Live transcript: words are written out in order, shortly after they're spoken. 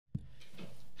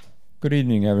Good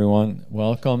evening, everyone.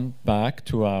 Welcome back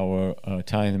to our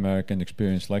Italian American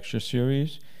Experience Lecture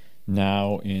Series,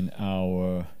 now in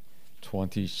our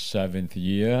 27th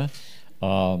year.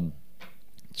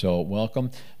 So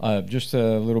welcome. Just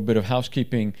a little bit of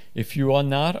housekeeping. If you are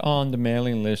not on the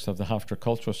mailing list of the Hofstra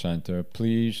Cultural Center,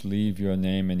 please leave your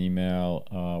name and email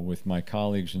with my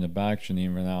colleagues in the back,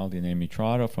 Janine Rinaldi and Amy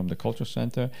Trotter from the Cultural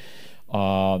Center.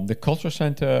 The Cultural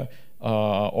Center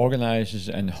organizes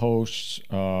and hosts,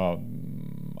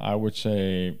 I would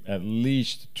say, at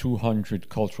least 200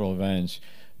 cultural events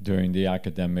during the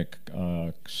academic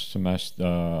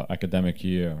academic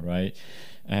year, right?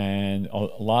 And a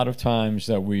lot of times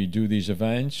that we do these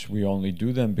events, we only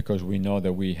do them because we know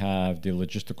that we have the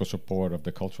logistical support of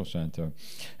the Cultural Center.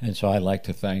 And so I'd like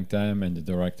to thank them and the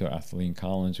director, Atheline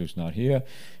Collins, who's not here,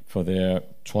 for their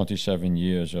 27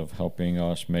 years of helping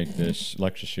us make this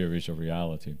lecture series a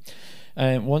reality.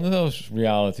 And one of those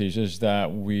realities is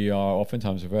that we are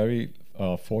oftentimes very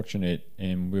fortunate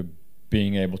in we're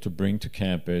being able to bring to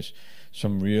campus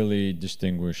some really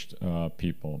distinguished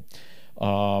people.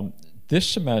 This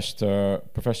semester,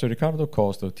 Professor Riccardo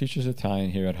Costa, who teaches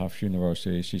Italian here at Hofstra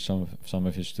University, I see some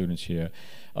of his students here,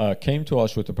 came to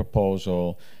us with a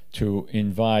proposal to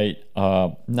invite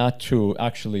not two,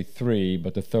 actually three,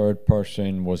 but the third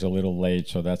person was a little late,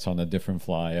 so that's on a different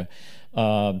flyer.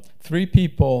 Three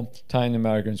people, Italian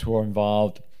Americans, who are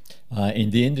involved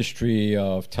in the industry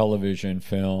of television,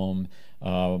 film,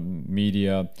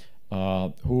 media,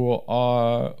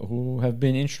 who have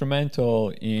been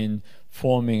instrumental in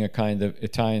forming a kind of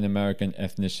Italian American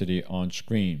ethnicity on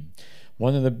screen.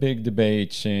 One of the big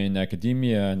debates in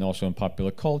academia and also in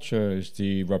popular culture is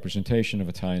the representation of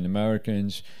Italian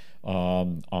Americans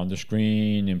on the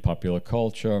screen, in popular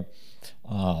culture,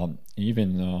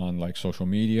 even on like social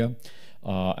media.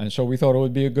 And so we thought it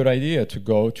would be a good idea to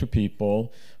go to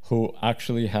people who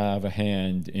actually have a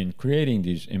hand in creating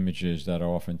these images that are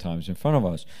oftentimes in front of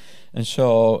us. And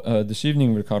so this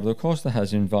evening, Riccardo Costa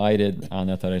has invited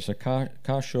Theresa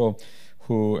Casio,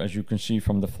 who, as you can see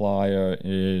from the flyer,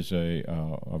 is a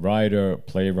writer,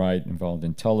 playwright involved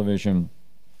in television,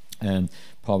 and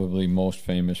probably most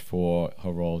famous for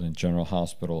her role in General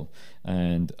Hospital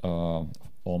and All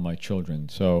My Children.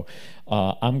 So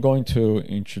I'm going to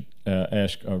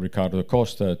ask Riccardo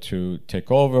Costa to take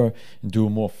over and do a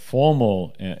more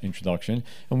formal introduction.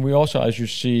 And we also, as you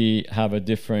see, have a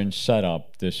different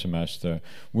setup this semester.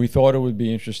 We thought it would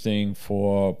be interesting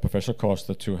for Professor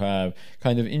Costa to have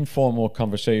kind of informal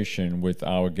conversation with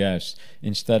our guests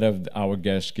instead of our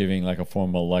guests giving like a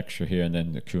formal lecture here and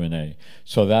then the Q&A.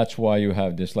 So that's why you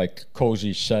have this like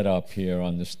cozy setup here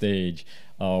on the stage.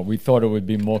 We thought it would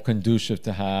be more conducive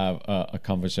to have a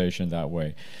conversation that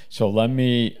way. So let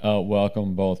me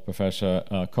welcome both Professor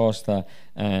Costa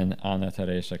and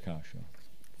Theresa Casio.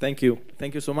 Thank you.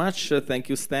 Thank you so much. Thank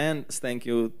you, Stan. Thank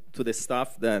you to the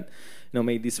staff that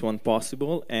made this one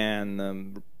possible.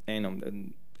 And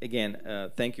again,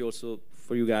 thank you also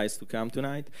for you guys to come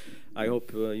tonight. I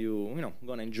hope you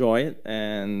gonna enjoy it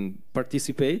and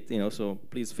participate. So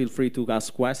please feel free to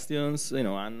ask questions.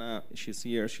 Anna, she's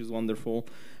here. She's wonderful.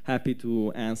 Happy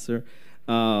to answer.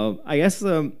 I guess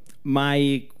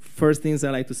my first things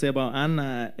I like to say about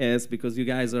Anna is, because you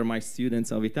guys are my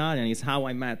students of Italian, is how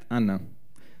I met Anna.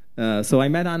 So I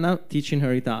met Anna teaching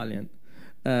her Italian.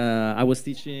 I was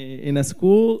teaching in a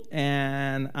school,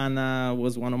 and Anna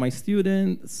was one of my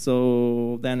students.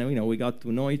 So then, we got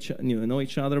to know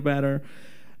each other better,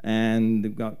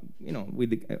 and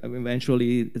we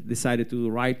eventually decided to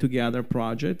write together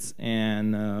projects.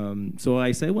 And so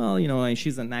I say, well, and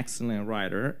she's an excellent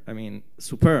writer. I mean,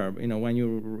 superb. When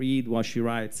you read what she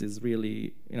writes, is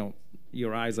really,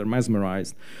 your eyes are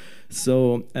mesmerized.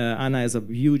 So Anna has a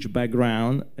huge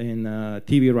background in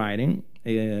TV writing.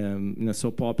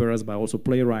 Soap operas, but also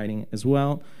playwriting as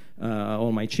well.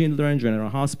 All My Children, General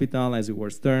Hospital, As It Were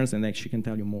Stearns, and she can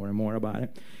tell you more and more about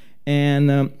it.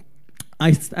 And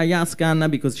I asked Anna,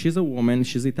 because she's a woman,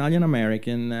 she's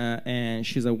Italian-American, and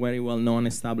she's a very well-known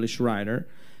established writer,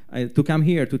 to come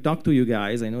here to talk to you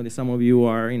guys. I know that some of you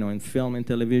are in film and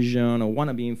television, or want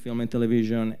to be in film and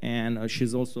television, and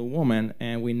she's also a woman,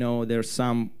 and we know there's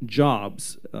some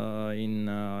jobs in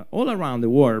all around the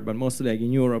world, but mostly like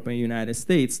in Europe and United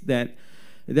States, that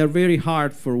they're very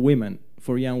hard for women,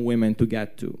 for young women to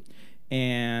get to.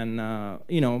 And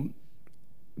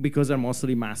because they're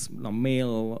mostly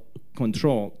male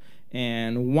controlled.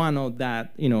 And one of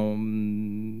that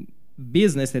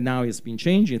business that now has been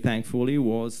changing, thankfully,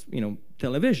 was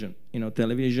television.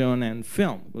 Television and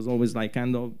film was always like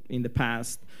kind of in the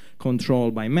past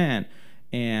controlled by men.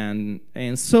 And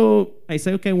so I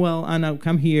say, okay, well, Anna,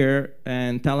 come here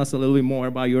and tell us a little bit more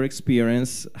about your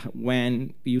experience,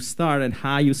 when you started,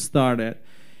 how you started,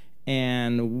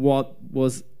 and what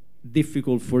was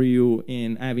difficult for you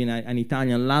in having an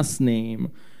Italian last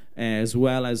name, as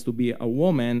well as to be a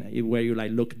woman, where you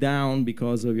like look down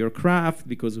because of your craft,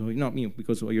 because of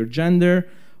because of your gender,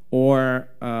 or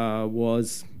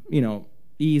was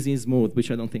easy, smooth,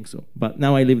 which I don't think so. But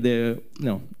now I leave the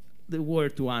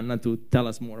word to Anna to tell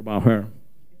us more about her.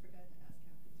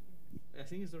 I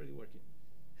think it's already working.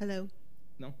 Hello.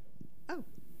 No. Oh,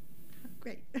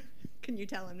 great. Can you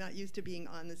tell I'm not used to being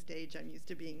on the stage? I'm used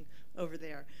to being over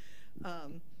there.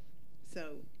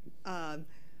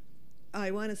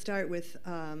 I want to start with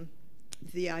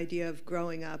the idea of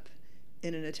growing up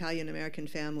in an Italian-American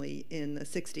family in the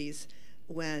 60s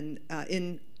when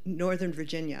in Northern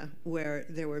Virginia, where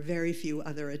there were very few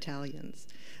other Italians.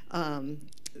 My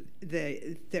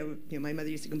mother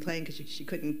used to complain because she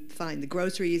couldn't find the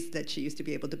groceries that she used to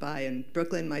be able to buy in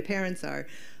Brooklyn. My parents are,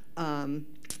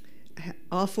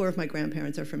 all four of my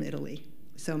grandparents are from Italy.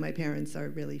 So my parents are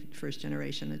really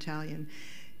first-generation Italian.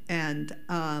 And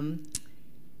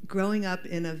growing up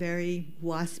in a very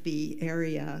waspy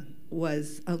area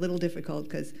was a little difficult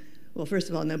because, well, first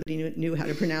of all, nobody knew how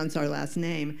to pronounce our last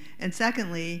name. And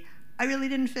secondly, I really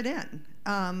didn't fit in.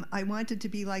 I wanted to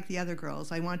be like the other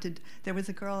girls. There was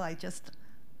a girl I just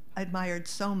admired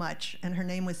so much, and her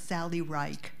name was Sally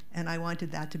Reich, and I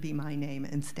wanted that to be my name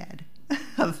instead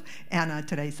of Anna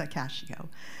Theresa Casio.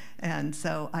 And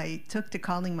so I took to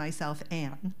calling myself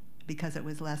Anne because it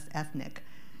was less ethnic.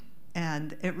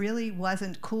 And it really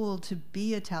wasn't cool to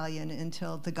be Italian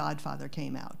until The Godfather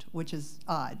came out, which is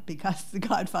odd because The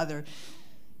Godfather,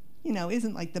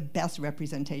 isn't like the best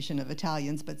representation of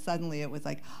Italians, but suddenly it was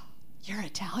like, you're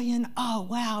Italian? Oh,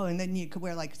 wow. And then you could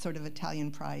wear like sort of Italian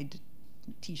pride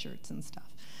t-shirts and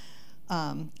stuff.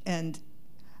 And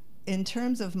in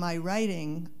terms of my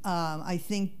writing, I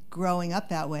think growing up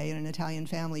that way in an Italian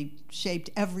family shaped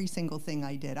every single thing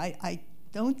I did. I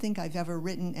don't think I've ever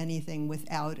written anything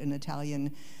without an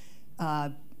Italian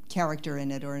character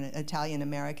in it or an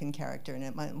Italian-American character in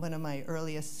it. One of my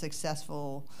earliest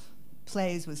successful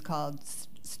plays was called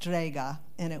Strega,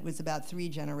 and it was about 3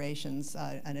 generations,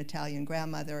 an Italian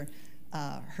grandmother,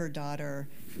 her daughter,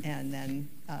 and then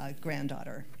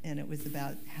granddaughter. And it was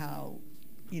about how,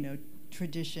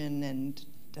 tradition and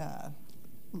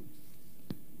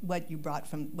what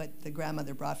the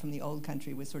grandmother brought from the old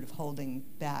country was sort of holding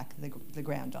back the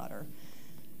granddaughter.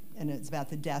 And it's about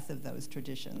the death of those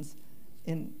traditions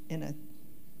in a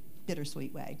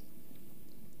bittersweet way.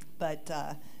 But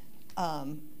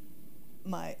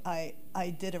I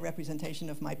did a representation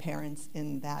of my parents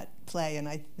in that play, and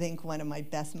I think one of my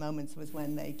best moments was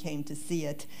when they came to see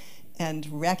it and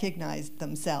recognized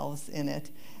themselves in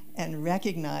it and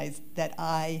recognized that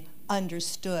I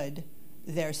understood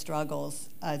their struggles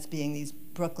as being these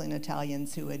Brooklyn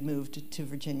Italians who had moved to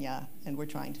Virginia and were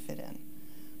trying to fit in.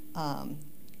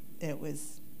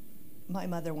 My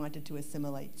mother wanted to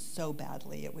assimilate so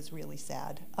badly, it was really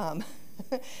sad.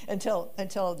 Until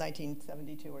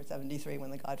 1972 or 73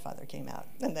 when The Godfather came out.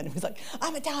 And then it was like,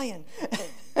 I'm Italian.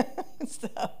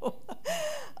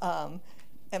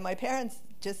 And my parents,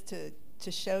 just to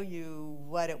show you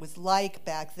what it was like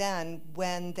back then,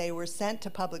 when they were sent to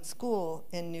public school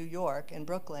in New York, in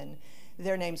Brooklyn,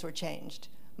 their names were changed.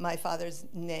 My father's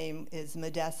name is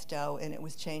Modesto, and it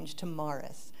was changed to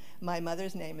Morris. My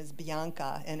mother's name is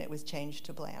Bianca, and it was changed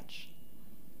to Blanche.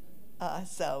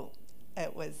 So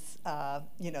it was,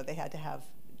 they had to have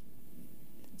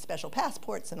special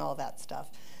passports and all that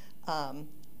stuff. And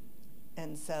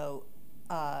so,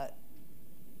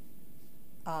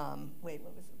 wait,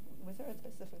 was there a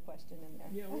specific question in there?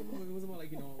 Yeah, it was about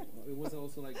it was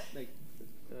also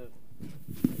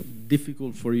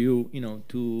difficult for you,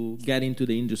 to get into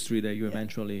the industry that you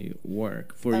eventually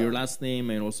work for your last name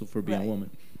and also for being a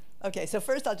woman. Okay, so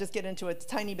first I'll just get into a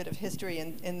tiny bit of history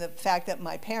in the fact that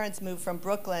my parents moved from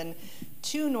Brooklyn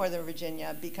to Northern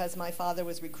Virginia because my father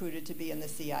was recruited to be in the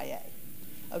CIA.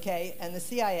 Okay, and the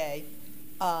CIA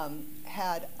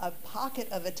had a pocket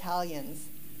of Italians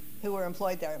who were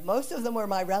employed there. Most of them were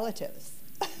my relatives.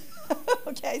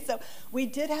 Okay, so we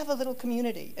did have a little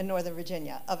community in Northern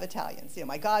Virginia of Italians.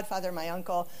 My godfather, my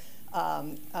uncle,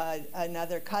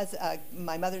 another cousin,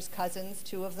 my mother's cousins,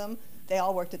 2 of them, they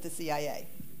all worked at the CIA.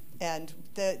 And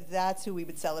that's who we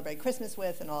would celebrate Christmas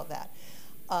with and all of that.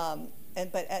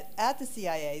 But at the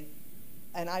CIA,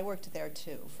 and I worked there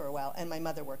too for a while, and my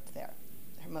mother worked there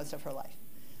most of her life.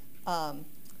 The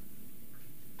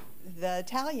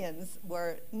Italians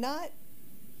were not,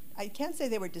 I can't say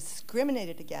they were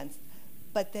discriminated against,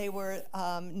 but they were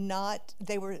not,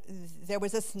 there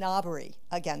was a snobbery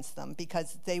against them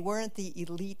because they weren't the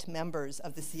elite members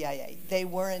of the CIA. They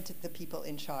weren't the people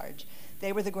in charge.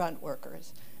 They were the grunt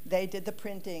workers. They did the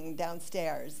printing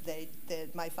downstairs.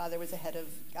 My father was the head of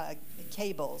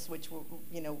cables, which were,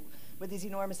 were these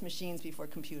enormous machines before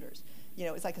computers.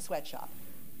 It was like a sweatshop.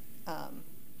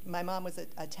 My mom was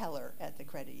a teller at the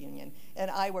credit union,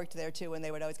 and I worked there too. And they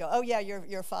would always go, "Oh yeah,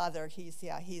 your father,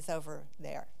 he's over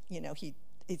there."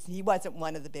 He wasn't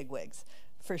one of the big wigs,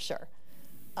 for sure.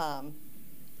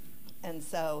 And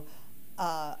so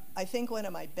I think one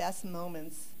of my best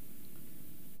moments,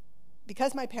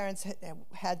 because my parents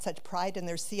had such pride in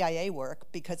their CIA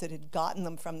work, because it had gotten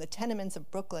them from the tenements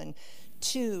of Brooklyn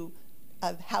to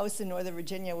a house in Northern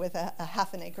Virginia with a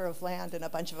half an acre of land and a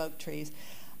bunch of oak trees.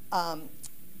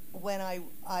 When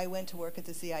I went to work at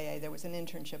the CIA, there was an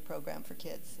internship program for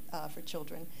kids, for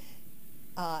children.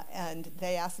 And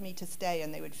they asked me to stay,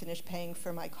 and they would finish paying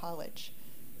for my college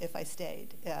if I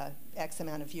stayed X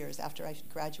amount of years after I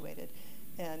graduated.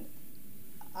 And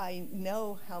I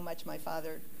know how much my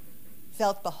father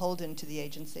felt beholden to the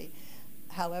agency.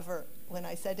 However, when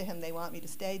I said to him, "They want me to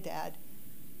stay, Dad,"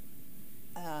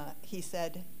 he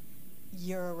said,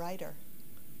 "You're a writer.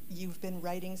 You've been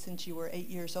writing since you were 8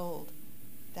 years old.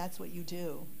 That's what you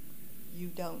do. You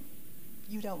don't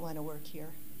want to work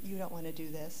here. You don't want to do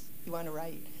this. You want to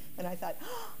write." And I thought,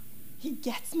 oh, he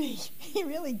gets me. He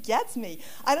really gets me.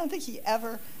 I don't think he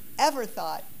ever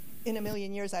thought in a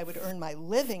million years I would earn my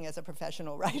living as a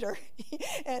professional writer.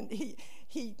 And he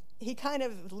kind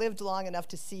of lived long enough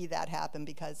to see that happen,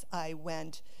 because I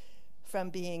went from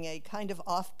being a kind of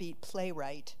offbeat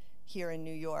playwright here in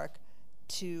New York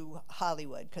to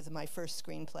Hollywood because my first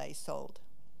screenplay sold.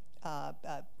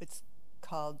 It's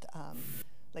called,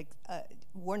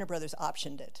 Warner Brothers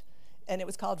optioned it. And it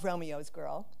was called Romeo's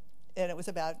Girl. And it was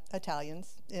about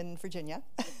Italians in Virginia.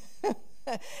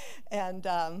 And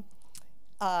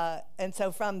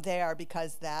so from there,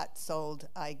 because that sold,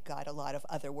 I got a lot of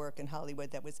other work in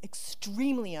Hollywood that was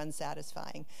extremely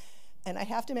unsatisfying. And I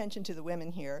have to mention to the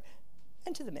women here,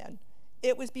 and to the men,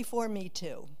 it was before Me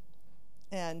Too.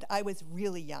 And I was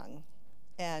really young.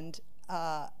 And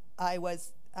I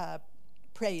was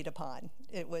preyed upon.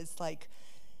 It was like,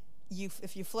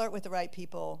 if you flirt with the right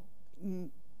people,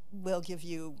 we'll give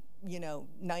you,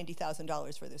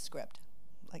 $90,000 for this script.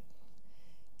 Like,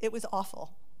 it was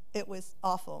awful. It was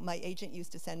awful. My agent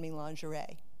used to send me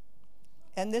lingerie.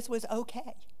 And this was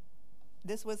okay.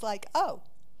 This was like, oh,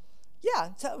 yeah,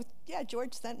 so, yeah,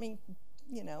 George sent me,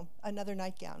 another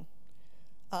nightgown.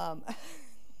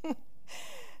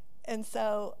 And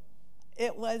so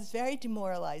it was very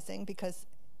demoralizing because,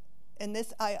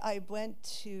 I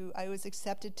was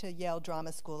accepted to Yale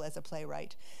Drama School as a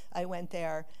playwright. I went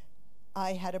there.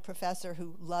 I had a professor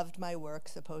who loved my work,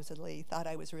 supposedly, thought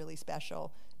I was really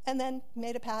special, and then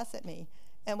made a pass at me.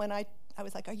 And when I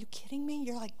was like, "Are you kidding me?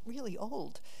 You're like really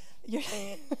old."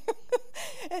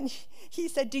 And he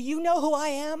said, "Do you know who I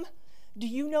am? Do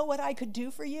you know what I could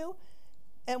do for you?"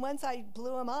 And once I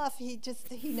blew him off, he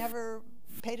never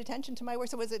paid attention to my work.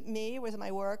 So was it me? Was it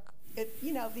my work?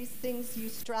 These things, you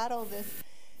straddle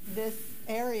this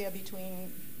area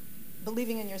between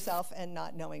believing in yourself and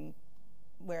not knowing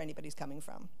where anybody's coming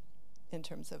from in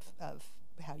terms of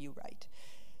how you write.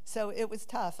 So it was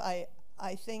tough. I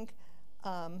think,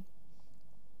 I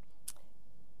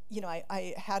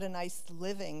had a nice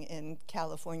living in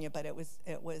California, but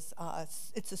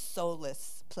it's a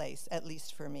soulless place, at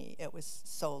least for me. It was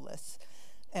soulless.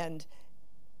 And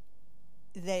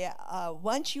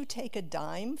once you take a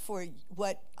dime for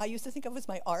what I used to think of as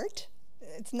my art,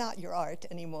 it's not your art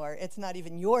anymore. It's not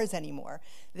even yours anymore.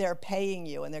 They're paying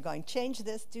you, and they're going, "Change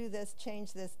this, do this,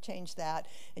 change that."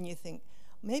 And you think,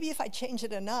 maybe if I change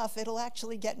it enough, it'll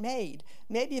actually get made.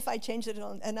 Maybe if I change it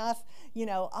enough,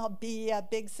 I'll be a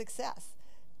big success.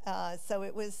 So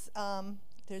it was,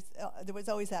 there was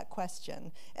always that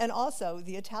question. And also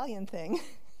the Italian thing.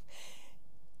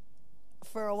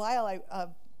 For a while,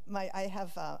 I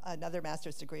have another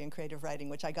master's degree in creative writing,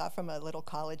 which I got from a little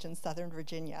college in Southern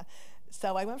Virginia.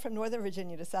 So I went from Northern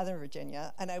Virginia to Southern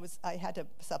Virginia, and I had to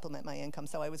supplement my income,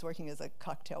 so I was working as a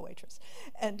cocktail waitress.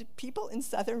 And people in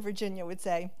Southern Virginia would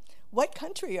say, "What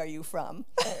country are you from?"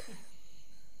 "I'm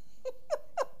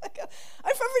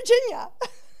from Virginia."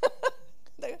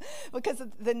 Because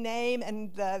of the name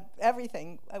and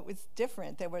everything, it was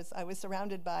different. I was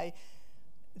surrounded by.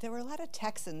 There were a lot of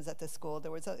Texans at the school.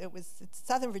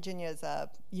 Southern Virginia is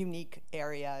a unique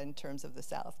area in terms of the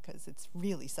South because it's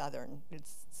really southern.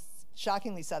 It's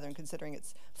shockingly southern considering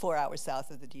it's 4 hours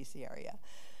south of the DC area.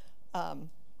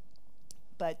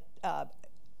 But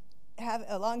have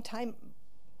a long time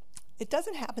It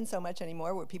doesn't happen so much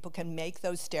anymore where people can make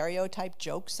those stereotype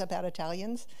jokes about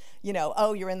Italians. You know,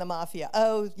 oh, you're in the mafia.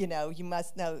 Oh, you know, you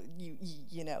must know,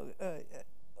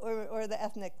 or the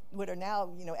ethnic, what are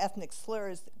now, you know, ethnic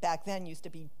slurs back then used to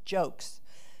be jokes.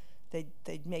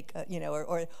 They'd make,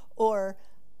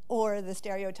 or the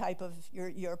stereotype of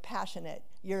you're passionate,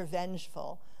 you're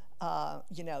vengeful,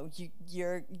 you know,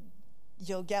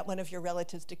 you'll get one of your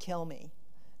relatives to kill me.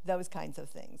 Those kinds of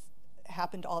things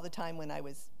happened all the time when I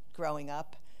was growing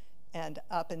up, and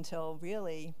up until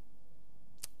really,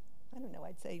 I don't know,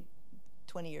 I'd say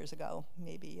 20 years ago,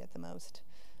 maybe at the most.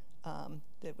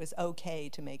 It was okay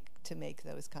to make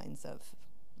those kinds of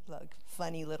like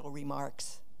funny little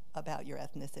remarks about your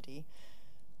ethnicity.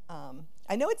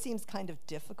 I know it seems kind of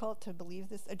difficult to believe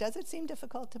this. Or does it seem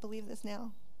difficult to believe this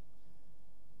now?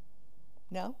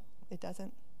 No, it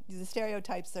doesn't. The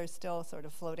stereotypes are still sort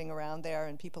of floating around there,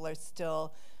 and people are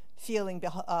still feeling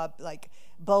like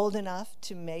bold enough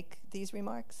to make these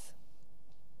remarks.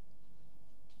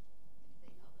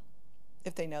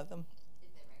 If they know them.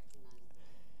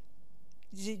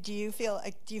 Do you feel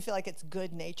like it's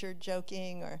good-natured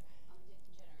joking, or? I'm a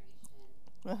different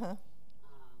generation. Uh-huh.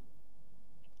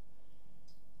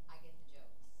 I get the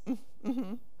jokes.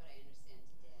 Mm-hmm. But I understand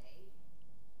today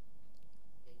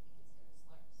they'd be considered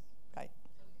slurs. Right.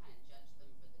 So we kind of judge them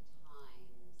for the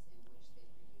times in which they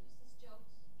were used as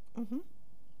jokes. Mm-hmm.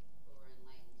 But we're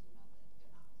enlightened to know that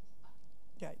they're not.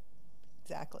 Right.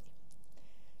 Exactly.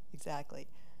 Exactly.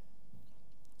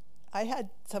 I had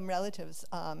some relatives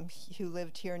who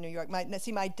lived here in New York.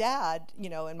 My dad, you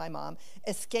know, and my mom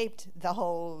escaped the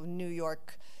whole New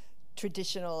York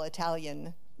traditional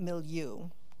Italian milieu.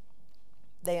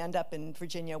 They end up in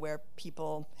Virginia where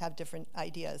people have different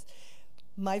ideas.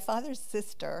 My father's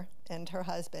sister and her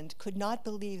husband could not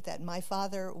believe that my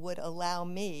father would allow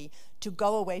me to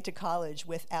go away to college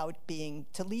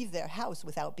to leave their house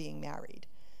without being married.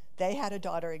 They had a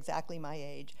daughter exactly my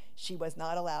age. She was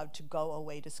not allowed to go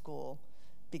away to school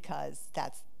because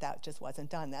that just wasn't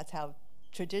done. That's how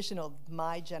traditional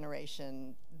my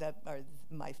generation, or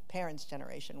my parents'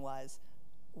 generation was.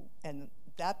 And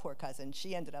that poor cousin,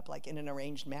 she ended up like in an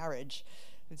arranged marriage.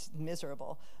 It's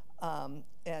miserable. And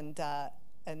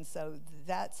so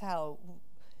that's how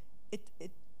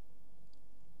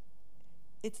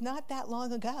it's not that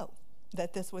long ago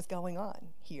that this was going on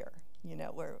here, you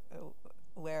know,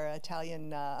 where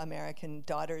Italian American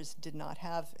daughters did not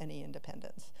have any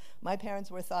independence. My parents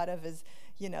were thought of as,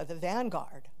 you know, the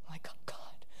vanguard. Like, oh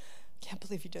God, can't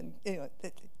believe you didn't, you know,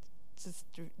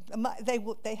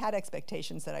 they had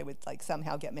expectations that I would like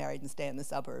somehow get married and stay in the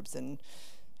suburbs and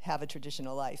have a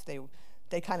traditional life.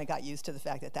 They kind of got used to the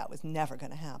fact that was never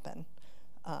going to happen.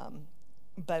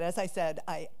 But as I said,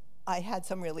 I had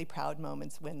some really proud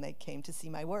moments when they came to see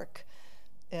my work.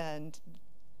 And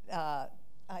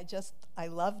I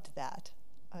loved that.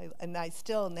 And I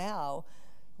still now,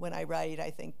 when I write, I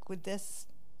think, would this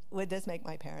make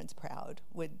my parents proud?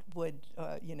 Would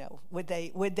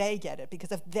they get it?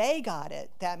 Because if they got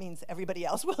it, that means everybody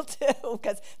else will too.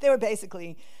 Because they were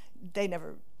basically,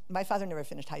 my father never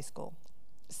finished high school.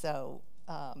 So,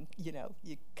 you know,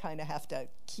 you kind of have to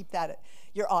keep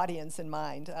your audience in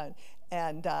mind.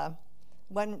 And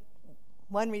one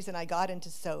reason I got into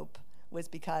soap was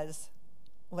because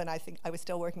when I was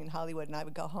still working in Hollywood, and I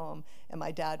would go home, and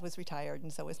my dad was retired,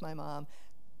 and so was my mom.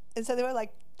 And so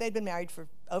they'd been married for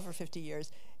over 50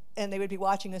 years, and they would be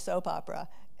watching a soap opera,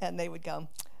 and they would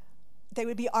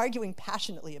be arguing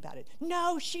passionately about it.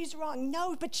 No, she's wrong.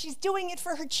 No, but she's doing it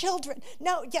for her children.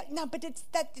 No, but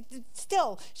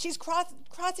still, she's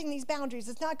crossing these boundaries.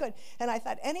 It's not good. And I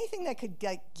thought anything that could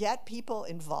get people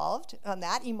involved on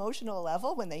that emotional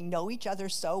level when they know each other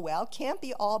so well can't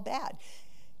be all bad.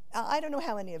 I don't know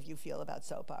how any of you feel about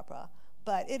soap opera,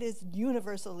 but it is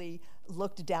universally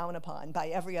looked down upon by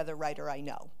every other writer I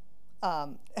know.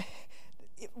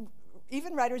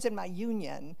 Even writers in my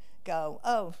union go,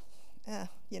 oh,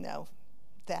 you know,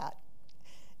 that.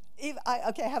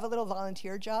 I have a little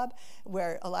volunteer job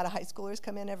where a lot of high schoolers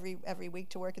come in every week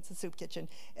to work. It's a soup kitchen,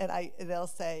 and they'll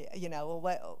say, you know,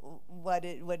 well, what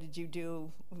did you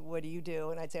do? What do you do?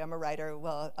 And I'd say, I'm a writer.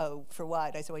 Well, oh, for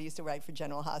what? I said, well, I used to write for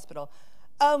General Hospital.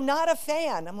 Oh, not a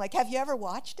fan. I'm like, have you ever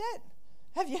watched it?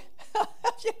 Have you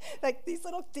like these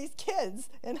kids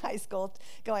in high school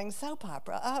going, soap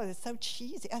opera? Oh, it's so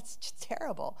cheesy. That's just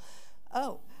terrible.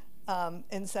 Oh,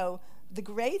 and so the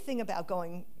great thing about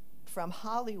going from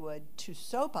Hollywood to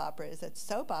soap opera is that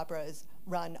soap opera is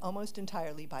run almost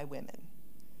entirely by women.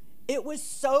 It was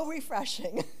so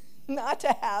refreshing not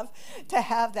to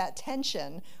have that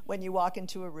tension when you walk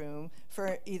into a room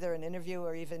for either an interview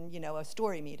or even, you know, a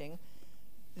story meeting.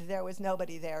 there was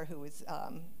nobody there who was,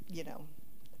 you know,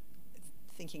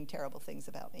 thinking terrible things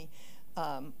about me.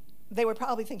 They were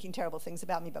probably thinking terrible things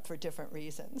about me, but for different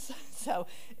reasons. So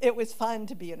it was fun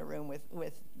to be in a room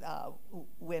with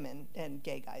women and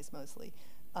gay guys mostly.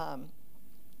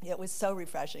 It was so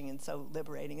refreshing and so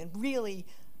liberating and really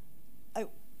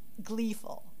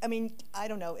gleeful. I mean, I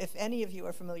don't know if any of you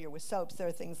are familiar with soaps. There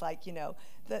are things like, you know,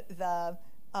 the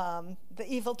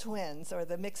evil twins or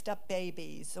the mixed up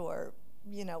babies or,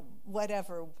 you know,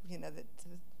 whatever, you know, that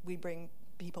we bring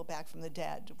people back from the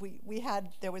dead.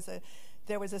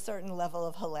 There was a certain level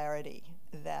of hilarity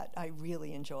that I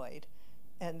really enjoyed,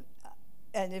 and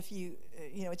if you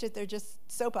know, they're just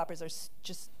soap operas are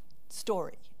just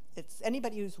story. It's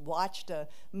anybody who's watched a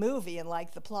movie and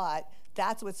liked the plot.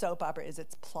 That's what soap opera is.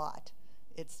 It's plot.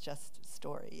 It's just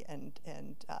story. And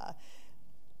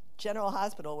General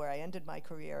Hospital, where I ended my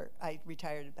career, I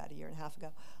retired about a year and a half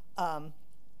ago.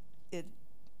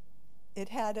 It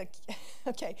had a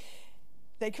okay.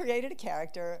 They created a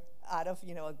character out of,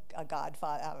 you know, a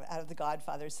Godfather, out of the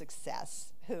Godfather's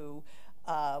success, who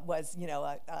was, you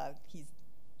know, he's,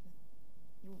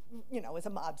 you know, was a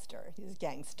mobster. He's a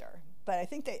gangster. But I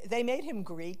think they made him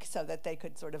Greek so that they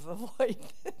could sort of avoid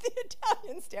the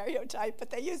Italian stereotype, but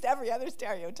they used every other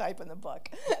stereotype in the book.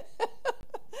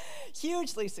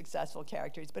 Hugely successful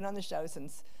character. He's been on the show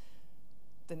since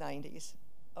the 90s,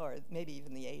 or maybe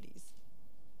even the 80s.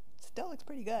 Still looks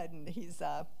pretty good, and he's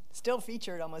still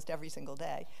featured almost every single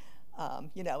day.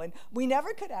 You know, and we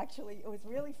never could actually, it was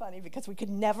really funny because we could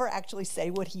never actually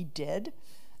say what he did.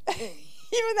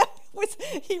 Even though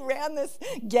he ran this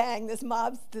gang, this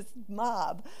mob,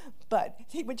 but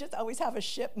he would just always have a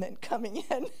shipment coming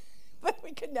in, but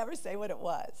we could never say what it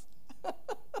was.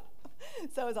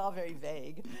 So it was all very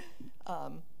vague.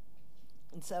 And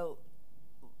so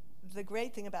the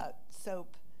great thing about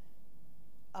soap,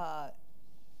 that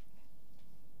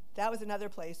was another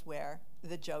place where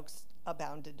the jokes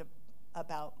abounded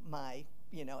about my,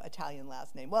 you know, Italian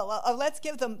last name. Well, let's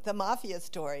give them the mafia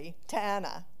story to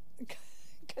Anna,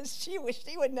 because she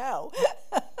would know,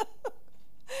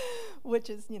 which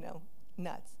is, you know,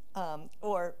 nuts.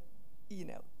 Or, you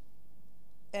know,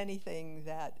 anything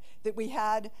that we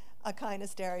had a kind of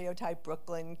stereotype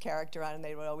Brooklyn character on, and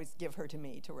they would always give her to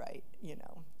me to write, you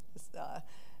know.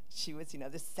 She was, you know,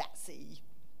 this sassy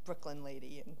Brooklyn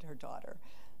lady and her daughter.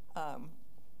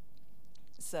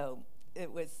 So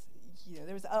it was, you know,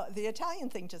 there was the Italian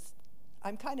thing. Just,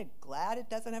 I'm kind of glad it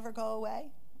doesn't ever go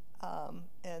away,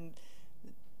 and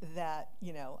that,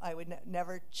 you know, I would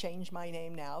never change my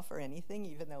name now for anything,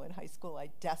 even though in high school I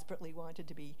desperately wanted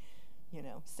to be, you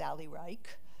know, Sally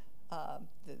Reich,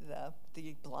 the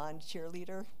blonde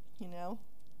cheerleader, you know.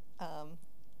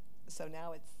 So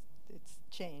now it's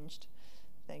changed,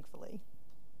 thankfully.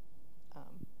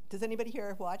 Does anybody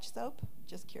here watch soap?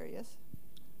 Just curious.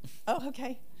 Oh,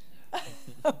 okay. You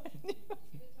were talking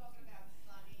about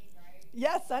Sunny, right?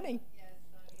 Yeah, Sunny. Yes,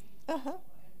 Sunny. Uh-huh. And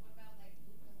what about like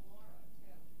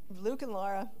Luke Luke and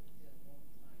Laura, too?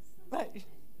 and Laura. Right.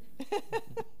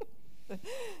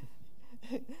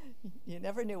 You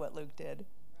never knew what Luke did.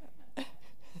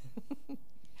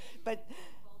 But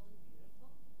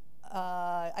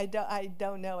I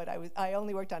don't know it. I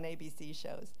only worked on ABC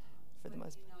shows for the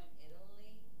most part. You know, in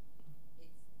Italy,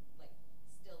 it's like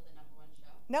still the #1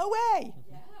 show. No way.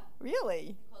 Yeah.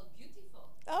 Really? It's called Beautiful.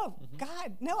 Oh,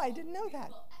 God. No, I didn't know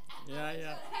that.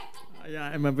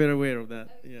 Yeah, I'm very aware of that.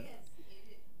 Oh, Yeah. yes, the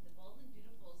Bold and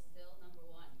Beautiful is still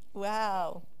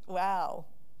 #1.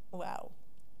 Wow.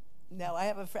 No, I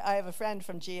have a friend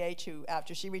from GH who,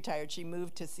 after she retired, she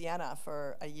moved to Siena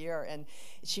for a year, and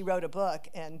she wrote a book,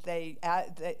 and they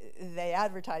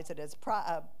advertised it as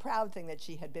a proud thing that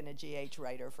she had been a GH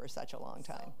writer for such a long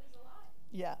time. So there's a lot.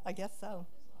 Yeah, I guess so.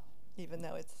 Even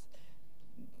though it's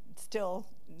still,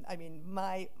 I mean,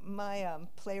 my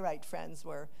playwright friends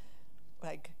were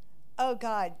like, "Oh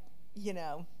God, you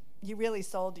know, you really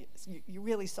sold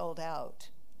out."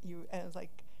 And I was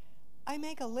like, "I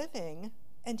make a living.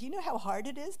 And do you know how hard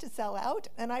it is to sell out?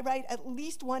 And I write at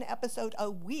least one episode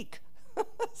a week."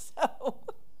 So,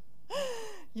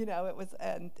 you know, it was,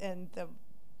 and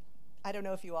I don't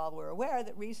know if you all were aware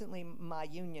that recently my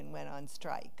union went on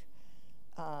strike.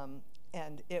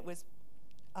 And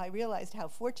I realized how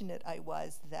fortunate I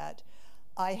was that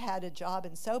I had a job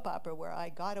in soap opera where I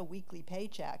got a weekly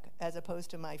paycheck as opposed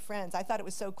to my friends. I thought it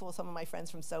was so cool. Some of my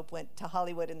friends from soap went to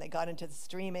Hollywood and they got into the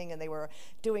streaming and they were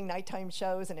doing nighttime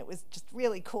shows, and it was just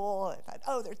really cool. I thought,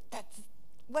 oh, they're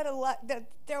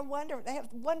wonderful. They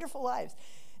have wonderful lives.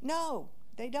 No,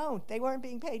 They don't. They weren't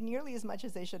being paid nearly as much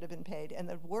as they should have been paid, and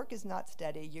the work is not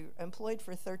steady. You're employed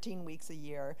for 13 weeks a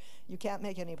year. You can't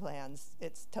make any plans.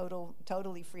 It's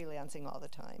totally freelancing all the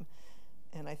time.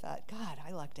 And I thought, God,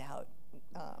 I lucked out.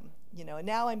 You know, and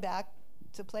now I'm back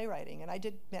to playwriting, and I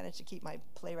did manage to keep my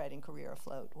playwriting career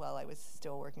afloat while I was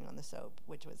still working on the soap,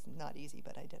 which was not easy,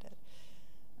 but I did it.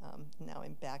 Now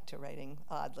I'm back to writing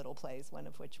odd little plays, one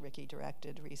of which Ricky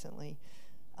directed recently,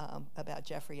 about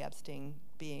Jeffrey Epstein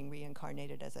being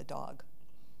reincarnated as a dog.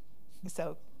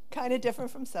 So kind of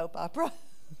different from soap opera.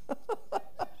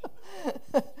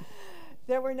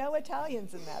 There were no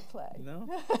Italians in that play. No?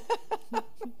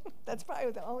 That's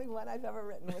probably the only one I've ever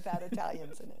written without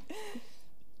Italians in it.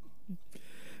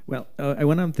 Well, I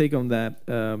want to take on that.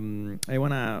 I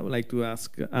want to like to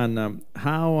ask Anna,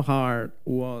 how hard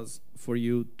was for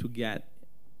you to get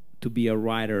to be a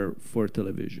writer for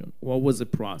television? What was the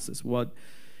process? What,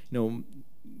 you know,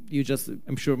 you just,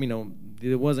 I'm sure, you know,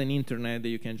 there was an internet that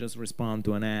you can just respond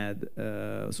to an ad.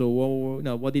 So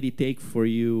what did it take for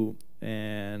you,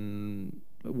 and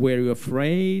were you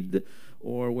afraid,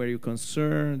 or were you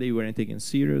concerned that you weren't taken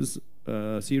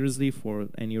seriously for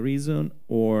any reason,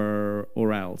 or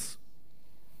else?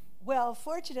 Well,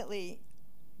 fortunately,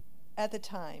 at the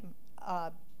time,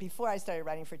 before I started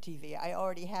writing for TV, I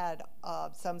already had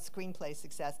some screenplay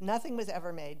success. Nothing was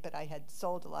ever made, but I had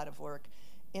sold a lot of work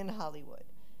in Hollywood.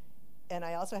 And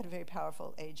I also had a very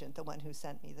powerful agent, the one who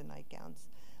sent me the nightgowns.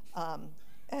 I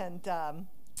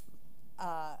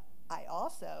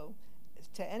also,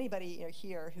 to anybody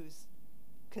here who's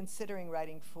considering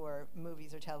writing for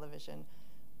movies or television,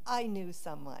 I knew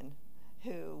someone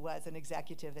who was an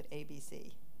executive at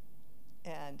ABC.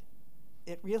 And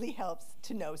it really helps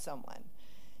to know someone.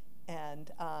 And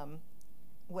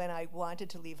when I wanted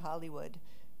to leave Hollywood,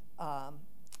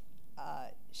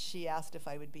 she asked if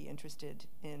I would be interested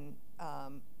in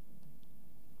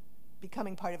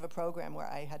becoming part of a program where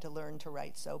I had to learn to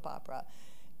write soap opera.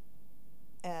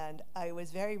 And I was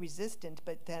very resistant,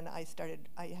 but then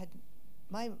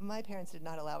my parents did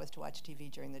not allow us to watch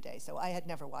TV during the day, so I had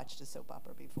never watched a soap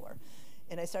opera before.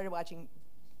 And I started watching,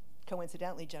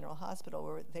 coincidentally, General Hospital,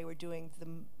 where they were doing the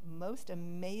most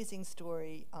amazing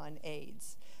story on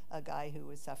AIDS, a guy who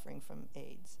was suffering from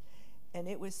AIDS. And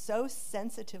it was so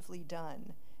sensitively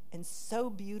done and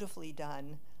so beautifully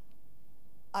done.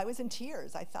 I was in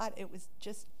tears. I thought it was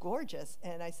just gorgeous.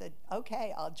 And I said,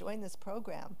 okay, I'll join this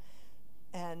program.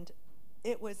 And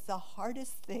it was the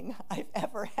hardest thing I've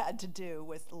ever had to do,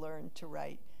 was learn to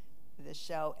write this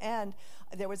show. And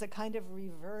there was a kind of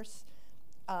reverse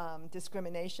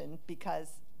discrimination,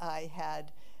 because I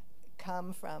had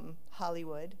come from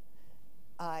Hollywood.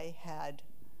 I had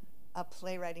a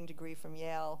playwriting degree from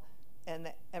Yale,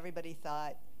 and everybody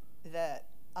thought that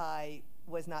I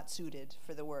was not suited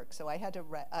for the work. So I had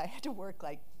to work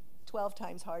like 12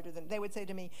 times harder than they would say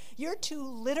to me, "You're too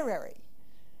literary.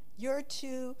 You're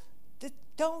too,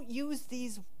 don't use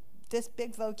this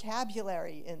big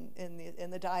vocabulary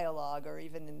in the dialogue, or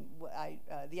even in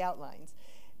the outlines."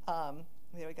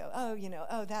 They would go, "Oh,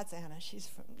 oh, that's Anna. She's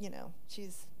from,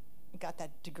 she's got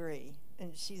that degree,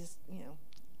 and she's,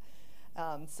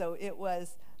 So it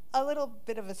was a little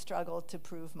bit of a struggle to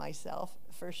prove myself,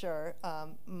 for sure.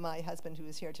 My husband, who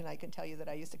is here tonight, can tell you that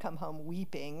I used to come home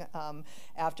weeping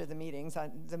after the meetings.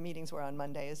 The meetings were on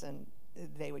Mondays, and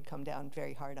they would come down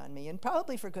very hard on me, and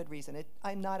probably for good reason.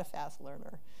 I'm not a fast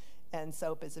learner, and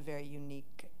soap is a very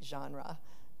unique genre.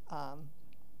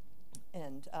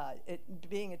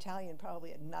 Being Italian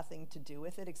probably had nothing to do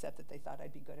with it, except that they thought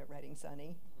I'd be good at writing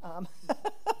Sonny,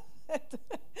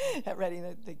 at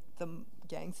writing the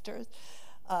gangsters.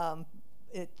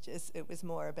 It was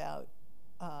more about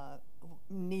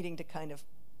needing to kind of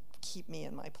keep me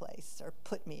in my place, or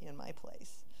put me in my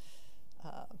place,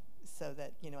 so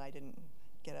that I didn't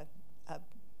get a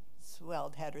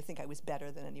swelled head or think I was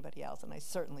better than anybody else, and I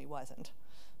certainly wasn't.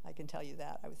 I can tell you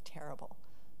that. I was terrible.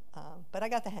 But I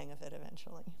got the hang of it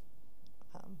eventually.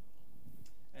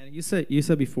 And you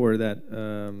said before that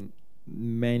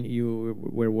you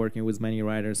were working with many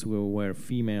writers who were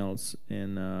females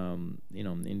in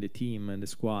in the team and the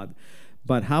squad.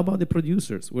 But how about the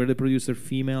producers? Were the producers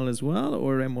female as well,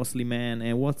 or mostly men?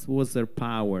 And what was their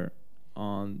power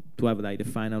to have like the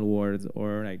final words,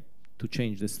 or like to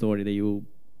change the story that you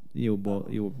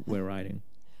were writing?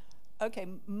 Okay,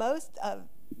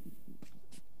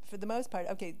 for the most part,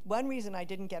 okay, one reason I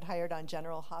didn't get hired on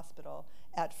General Hospital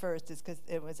at first is because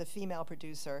it was a female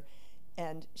producer,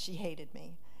 and she hated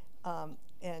me.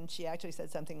 And she actually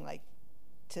said something like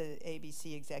to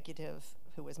ABC executive,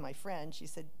 who was my friend, she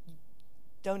said,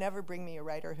 "Don't ever bring me a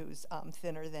writer who's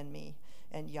thinner than me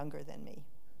and younger than me.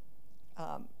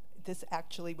 this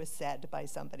actually was said by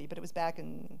somebody, but it was back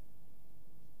in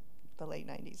the late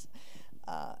 90s.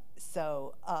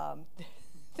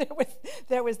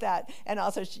 There was that, and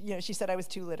also she said I was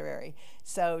too literary,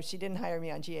 so she didn't hire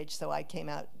me on GH. So I came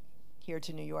out here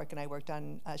to New York, and I worked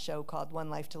on a show called One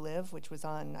Life to Live, which was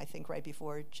on, I think, right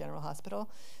before General Hospital.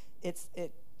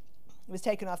 It was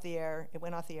taken off the air. It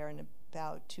went off the air in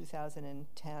about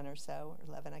 2010 or so, or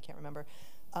 11, I can't remember.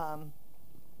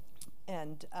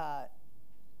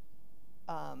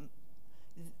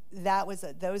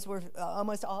 Those were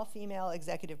almost all female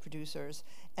executive producers,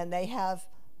 and they have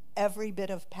every bit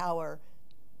of power,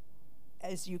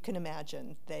 as you can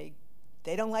imagine. They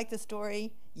don't like the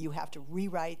story, you have to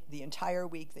rewrite the entire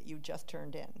week that you just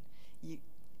turned in.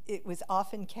 It was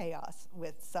often chaos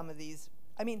with some of these.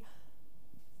 I mean,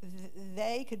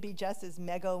 they could be just as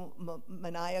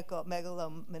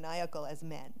megalomaniacal as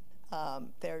men.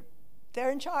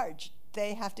 They're in charge.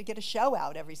 They have to get a show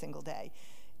out every single day.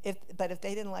 But if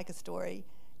they didn't like a story,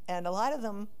 and a lot of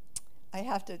them, I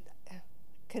have to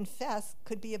confess,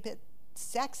 could be a bit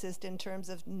sexist in terms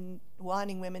of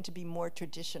wanting women to be more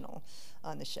traditional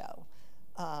on the show,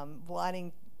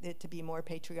 wanting it to be more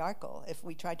patriarchal. If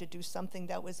we tried to do something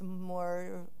that was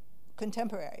more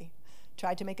contemporary,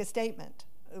 tried to make a statement,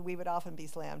 we would often be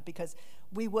slammed because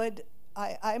we would.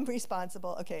 I'm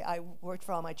responsible. Okay, I worked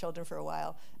for All My Children for a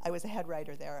while. I was a head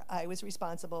writer there. I was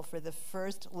responsible for the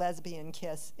first lesbian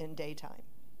kiss in daytime.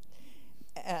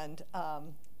 And,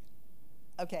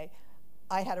 okay,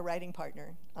 I had a writing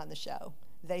partner on the show.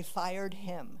 They fired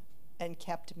him and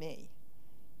kept me.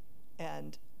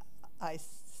 And I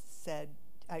said,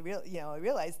 I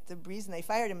realized the reason they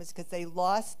fired him is because they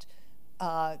lost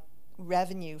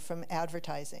revenue from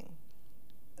advertising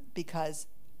because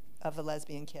of a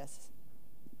lesbian kiss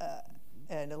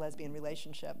and a lesbian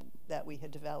relationship that we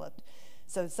had developed.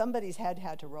 So somebody's head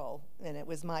had to roll, and it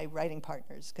was my writing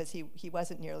partner's, because he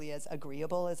wasn't nearly as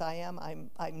agreeable as I am.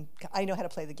 I know how to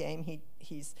play the game.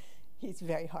 He's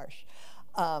very harsh,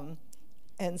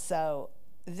 and so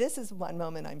this is one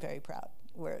moment I'm very proud,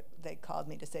 where they called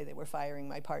me to say they were firing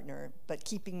my partner but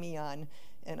keeping me on,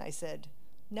 and I said,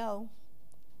 no,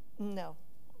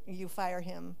 you fire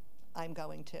him, I'm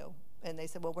going to. And they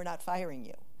said, well, we're not firing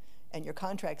you. And your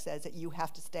contract says that you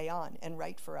have to stay on and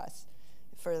write for us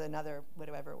for another,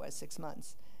 whatever it was, 6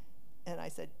 months. And I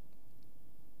said,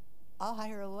 I'll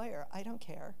hire a lawyer. I don't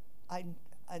care. And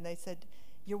they said,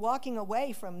 you're walking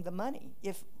away from the money.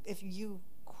 If you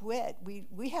quit,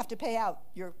 we have to pay out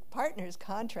your partner's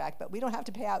contract, but we don't have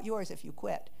to pay out yours if you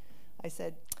quit. I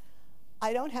said,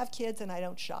 I don't have kids and I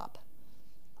don't shop.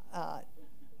 I'm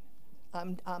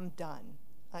done.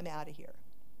 I'm out of here.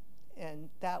 And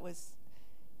that was,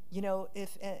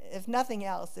 if nothing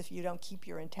else, if you don't keep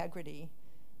your integrity,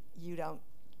 you don't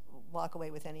walk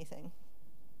away with anything.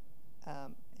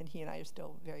 And he and I are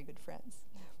still very good friends,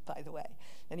 by the way.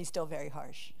 And he's still very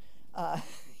harsh.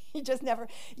 He just never,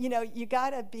 you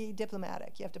gotta be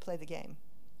diplomatic. You have to play the game.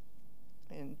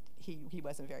 And he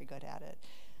wasn't very good at it.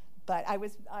 But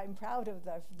I'm proud of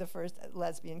the first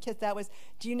lesbian kiss. That was,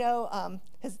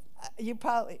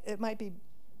 it might be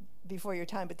before your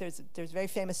time, but there's a very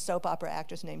famous soap opera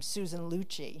actress named Susan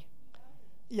Lucci.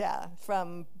 Yeah,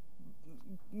 from,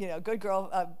 Good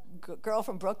Girl, Girl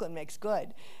from Brooklyn Makes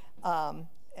Good.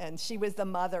 And she was the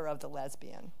mother of the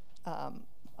lesbian on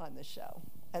the show.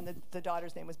 And the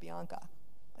daughter's name was Bianca.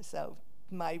 So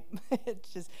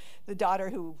it's just the daughter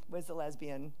who was a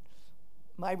lesbian.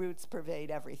 My roots pervade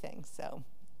everything. So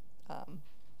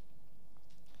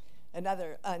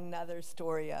another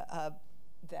story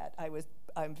that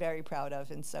I'm very proud of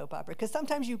in soap opera, because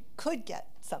sometimes you could get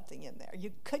something in there.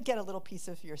 You could get a little piece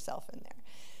of yourself in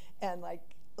there. And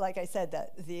like I said,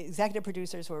 that the executive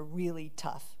producers were really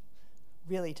tough.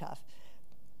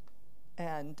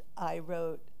 And I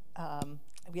wrote,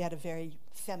 we had a very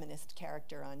feminist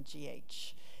character on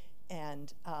GH.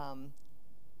 And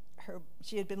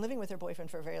she had been living with her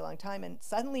boyfriend for a very long time, and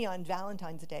suddenly on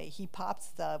Valentine's Day, he pops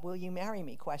the "will you marry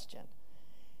me" question.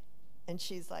 And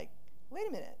she's like, wait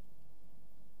a minute.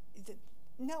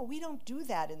 No, we don't do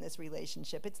that in this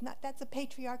relationship. That's a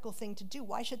patriarchal thing to do.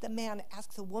 Why should the man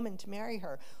ask the woman to marry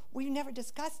her? We never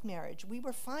discussed marriage. We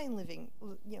were fine living,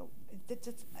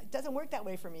 it doesn't work that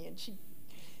way for me. And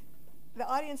the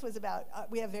audience was about,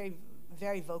 we have very,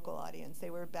 very vocal audience.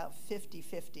 They were about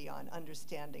 50-50 on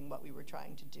understanding what we were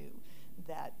trying to do.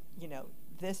 That,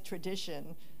 this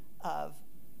tradition of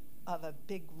a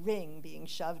big ring being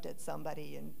shoved at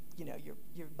somebody, and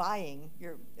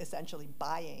you're essentially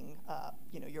buying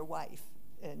your wife,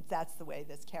 and that's the way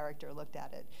this character looked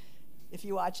at it. If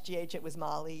you watch GH, it was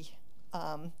Molly,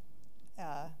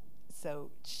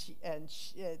 so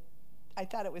I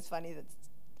thought it was funny that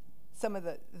some of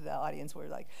the audience were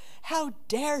like, how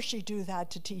dare she do that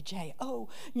to TJ? Oh,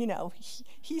 you know,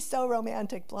 he's so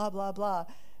romantic, blah, blah, blah.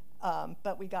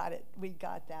 But we got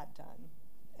that done.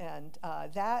 And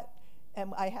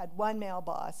and I had one male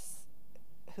boss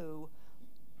who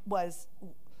was,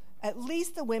 at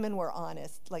least the women were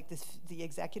honest, like the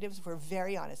executives were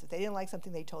very honest. If they didn't like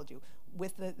something, they told you.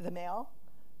 With the male,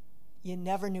 you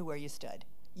never knew where you stood.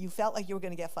 You felt like you were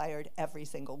going to get fired every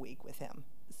single week with him.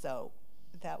 So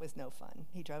that was no fun.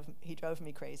 He drove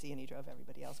me crazy, and he drove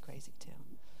everybody else crazy too.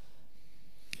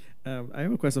 I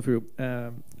have a question for you.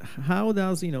 How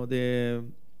does the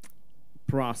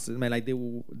process, like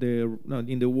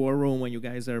in the war room when you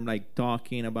guys are like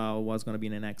talking about what's going to be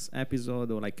in the next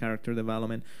episode or like character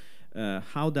development?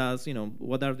 How does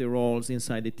what are the roles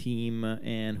inside the team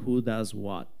and who does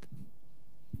what?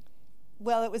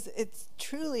 Well, it's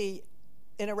truly,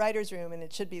 in a writer's room, and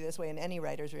it should be this way in any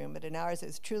writer's room, but in ours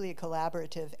it's truly a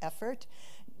collaborative effort.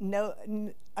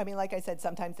 I mean, like I said,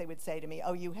 sometimes they would say to me,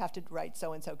 oh, you have to write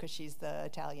so-and-so because she's the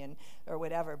Italian or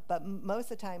whatever. But most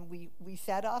of the time we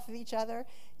fed off of each other.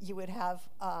 You would have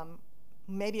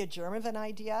maybe a germ of an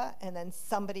idea, and then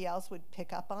somebody else would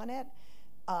pick up on it,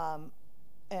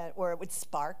 or it would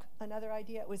spark another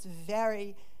idea. It was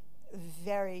very,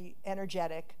 very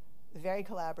energetic, very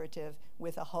collaborative,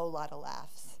 with a whole lot of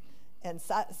laughs. And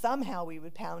somehow we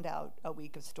would pound out a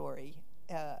week of story.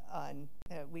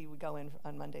 We would go in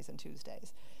on Mondays and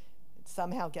Tuesdays,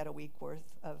 somehow get a week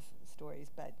worth of stories.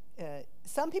 But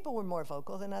some people were more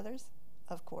vocal than others,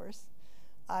 of course.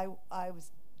 I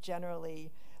was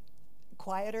generally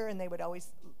quieter, and they would always,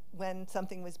 when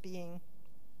something was being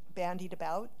bandied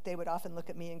about, they would often look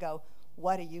at me and go,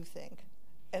 what do you think?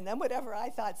 And then whatever I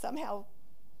thought somehow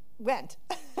went.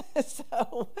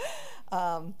 So,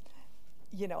 I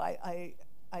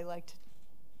liked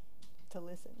to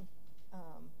listen.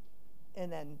 And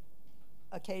then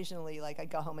occasionally, like, I'd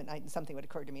go home at night and something would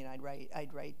occur to me, and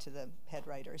I'd write to the head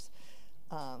writers,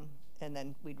 and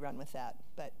then we'd run with that.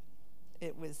 But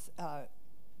it was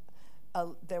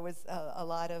there was a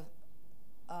lot of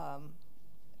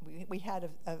we had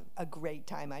a great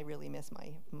time. I really miss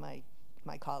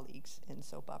my colleagues in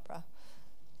soap opera.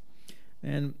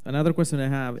 And another question I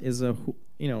have is,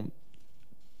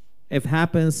 if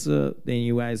happens, then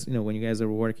you guys, when you guys are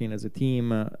working as a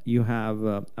team, you have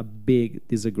a big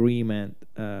disagreement.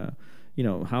 How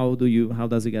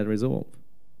does it get resolved?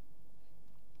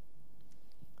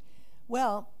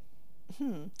 Well,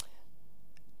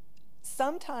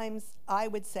 sometimes I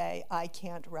would say, I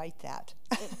can't write that.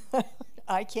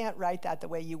 I can't write that the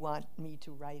way you want me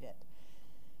to write it.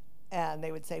 And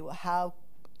they would say, well, how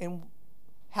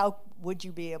would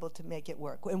you be able to make it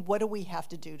work? And what do we have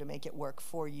to do to make it work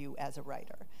for you as a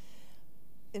writer?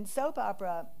 In soap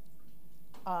opera,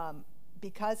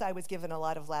 because I was given a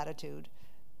lot of latitude,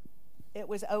 it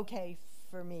was okay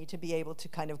for me to be able to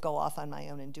kind of go off on my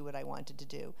own and do what I wanted to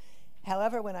do.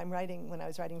 However, when I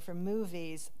was writing for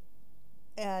movies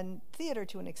and theater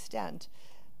to an extent,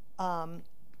 for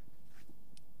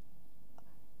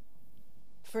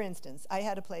instance, I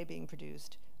had a play being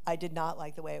produced. I did not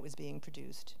like the way it was being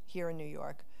produced here in New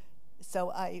York.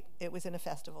 So it was in a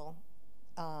festival,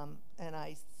 and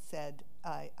I said,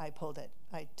 I pulled it.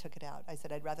 I took it out. I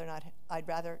said, I'd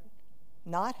rather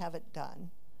not have it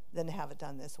done than to have it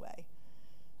done this way.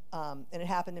 And it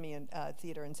happened to me in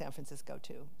theater in San Francisco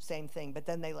too. Same thing. But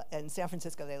then in San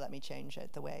Francisco, they let me change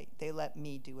it the way they let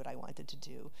me do what I wanted to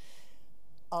do.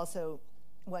 Also,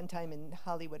 one time in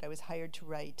Hollywood, I was hired to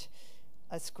write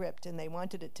a script, and they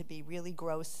wanted it to be really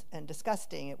gross and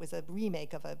disgusting. It was a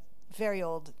remake of a very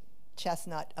old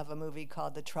chestnut of a movie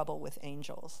called The Trouble with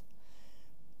Angels.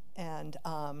 And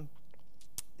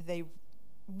they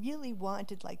really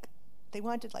wanted like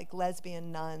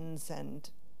lesbian nuns and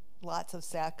lots of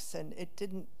sex, and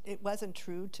it wasn't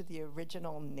true to the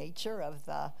original nature of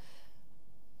the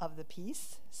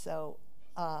piece. So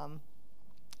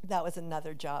that was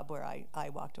another job where I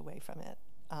walked away from it.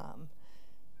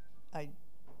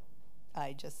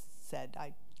 I just said,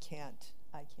 I can't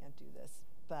do this.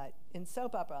 But in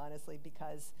soap opera, honestly,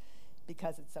 because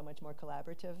it's so much more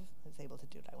collaborative, I was able to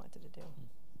do what I wanted to do.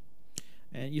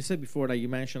 And you said before that you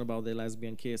mentioned about the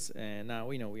lesbian kiss, and now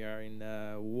we are in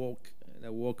the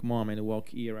woke moment, the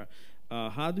woke era.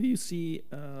 How do you see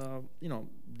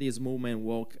this movement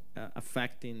woke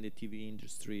affecting the TV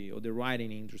industry or the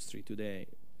writing industry today?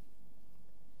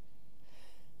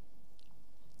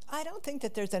 I don't think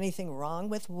that there's anything wrong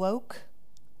with woke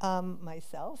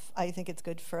myself. I think it's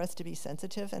good for us to be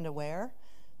sensitive and aware.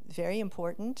 Very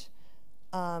important.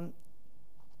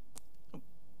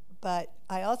 But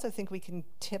I also think we can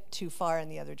tip too far in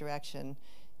the other direction.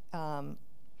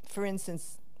 For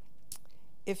instance,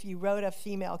 if you wrote a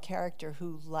female character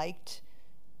who was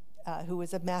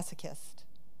a masochist,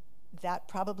 that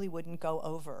probably wouldn't go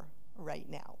over right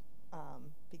now,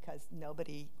 because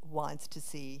nobody wants to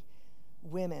see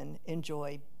women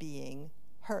enjoy being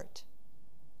hurt.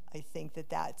 I think that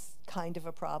that's kind of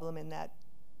a problem, and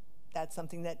that's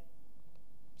something that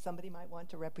somebody might want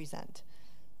to represent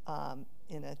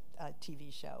in a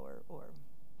TV show or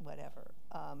whatever.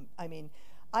 I mean,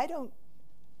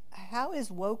 how is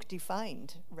woke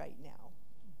defined right now?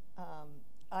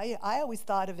 I always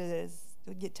thought of it as,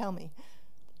 tell me.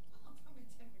 I'm from a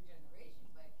different generation,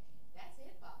 but that's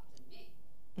hip-hop to me.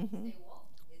 Mm-hmm. Stay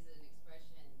woke is an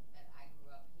expression that I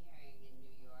grew up hearing in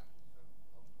New York for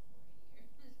over 40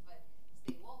 years. But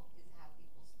stay woke is how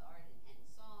people start and end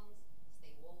songs.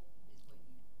 Stay woke is when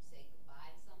you say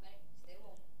goodbye to somebody. Stay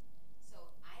woke.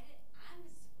 So I'm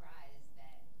surprised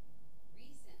that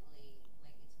recently,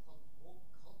 like, it's called woke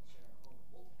culture or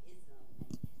wokeism.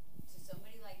 And to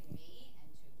somebody like me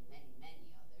and to many, many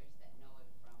others that know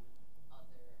it from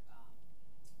other,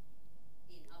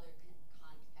 in other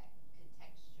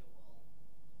contextual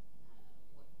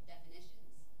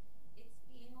definitions, it's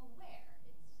being aware.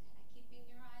 It's keeping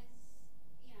your eyes,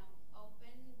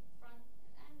 open, front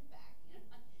and back.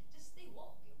 Just stay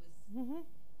woke. It was. Mm-hmm.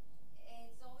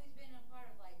 It's always been a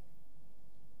part of, like,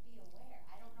 be aware.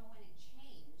 I don't know when it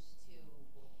changed to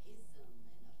wokeism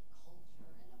and a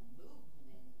culture and a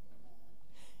movement and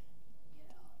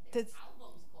there's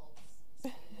albums called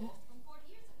Stay Woke from 40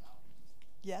 years ago.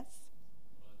 Yes?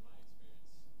 Well, in my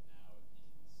experience, now it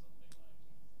means something like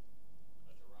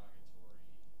a derogatory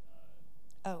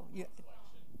Oh, reflection.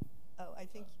 I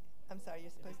think, I'm sorry,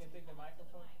 you're supposed to. take the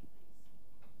microphone.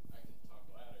 I can talk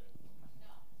louder.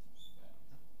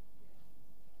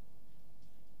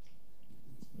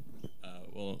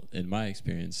 Well, in my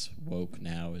experience, woke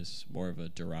now is more of a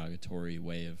derogatory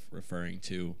way of referring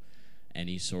to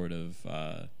any sort of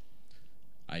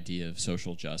idea of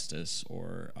social justice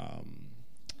or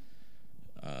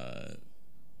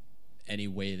any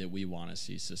way that we want to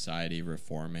see society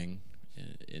reforming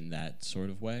in that sort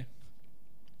of way.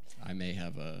 I may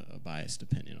have a biased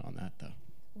opinion on that, though.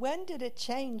 When did it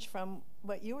change from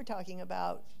what you were talking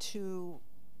about to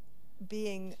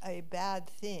being a bad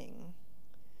thing,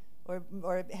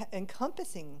 or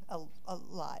encompassing a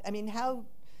lot? I mean, how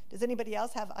does anybody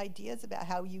else have ideas about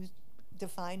how you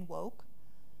define woke?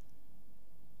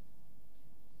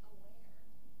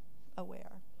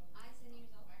 Aware. Eyes and ears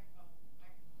open.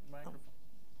 Microphone.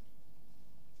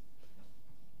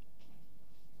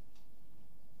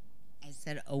 I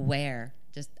said aware,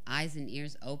 just eyes and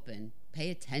ears open. Pay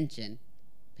attention.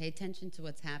 Pay attention to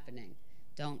what's happening.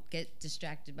 Don't get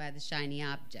distracted by the shiny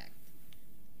object.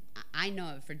 I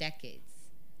know it for decades,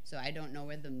 so I don't know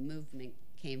where the movement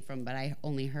came from, but I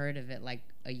only heard of it like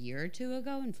a year or two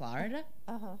ago in Florida.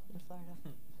 In Florida.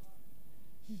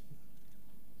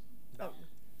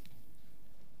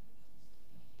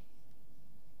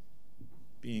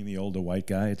 Being the older white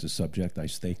guy, it's a subject I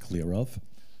stay clear of.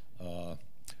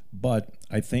 But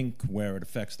I think where it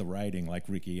affects the writing, like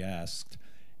Ricky asked,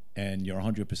 and you're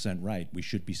 100% right, we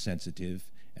should be sensitive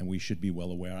and we should be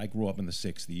well aware. I grew up in the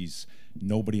 60s.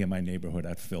 Nobody in my neighborhood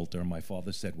had filter. My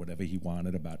father said whatever he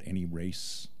wanted about any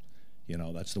race.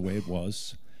 That's the way it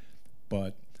was.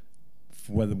 But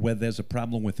whether there's a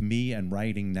problem with me and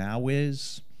writing now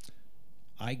is,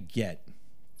 I get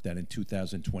that in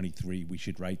 2023 we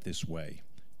should write this way.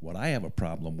 What I have a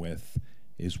problem with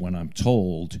is when I'm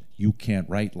told you can't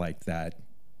write like that,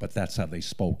 but that's how they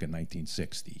spoke in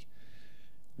 1960.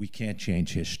 We can't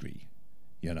change history,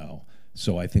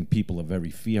 So I think people are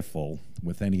very fearful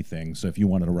with anything. So if you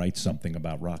wanted to write something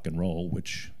about rock and roll,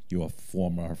 which your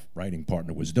former writing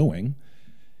partner was doing,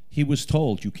 he was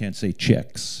told you can't say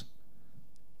chicks.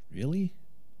 Really?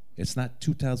 It's not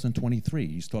 2023.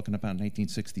 He's talking about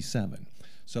 1967.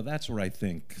 So that's where I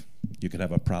think you could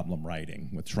have a problem writing,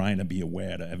 with trying to be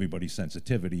aware to everybody's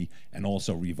sensitivity and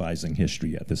also revising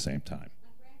history at the same time.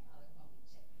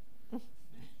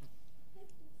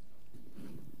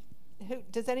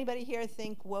 Does anybody here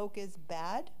think woke is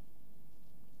bad?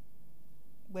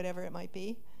 Whatever it might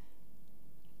be.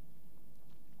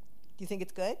 Do you think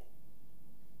it's good?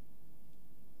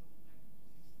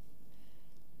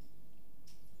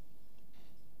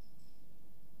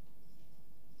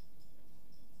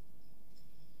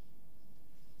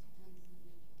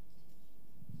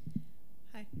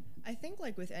 Hi. I think,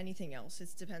 like with anything else,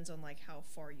 it depends on like how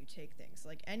far you take things.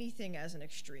 Like anything as an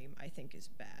extreme, I think is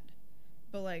bad.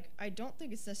 But like, I don't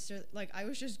think it's necessarily like, I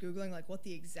was just Googling like what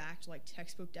the exact like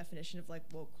textbook definition of like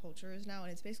woke culture is now,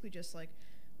 and it's basically just like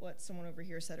what someone over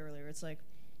here said earlier. It's like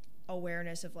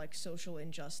awareness of like social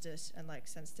injustice and like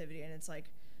sensitivity, and it's like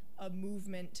a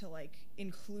movement to like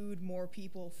include more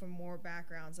people from more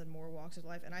backgrounds and more walks of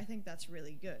life, and I think that's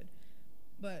really good.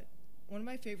 But one of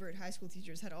my favorite high school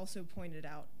teachers had also pointed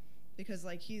out, because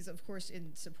like he's of course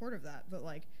in support of that, but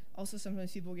like also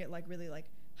sometimes people get like really like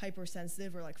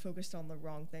hypersensitive or like focused on the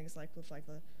wrong things, like with like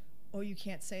the, oh, you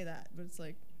can't say that, but it's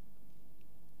like,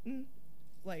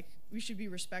 like we should be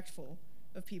respectful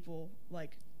of people,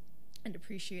 like, and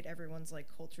appreciate everyone's like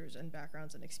cultures and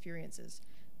backgrounds and experiences.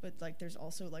 But like there's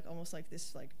also like almost like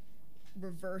this like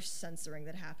reverse censoring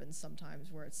that happens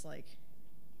sometimes, where it's like,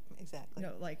 exactly, you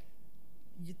know, like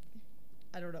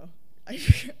I don't know. I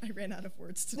ran out of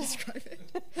words to describe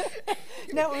it.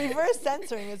 No, reverse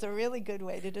censoring is a really good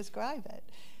way to describe it,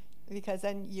 because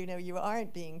then you know you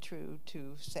aren't being true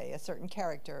to, say, a certain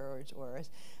character or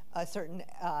a certain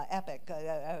epic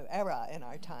era in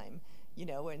our time. You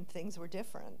know, when things were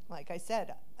different. Like I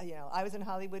said, you know, I was in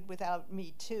Hollywood without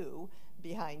Me Too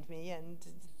behind me, and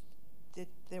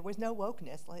there was no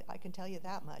wokeness. Like, I can tell you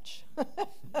that much.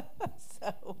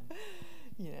 So.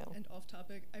 You know. And off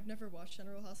topic, I've never watched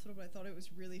General Hospital, but I thought it was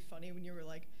really funny when you were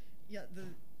like, yeah, the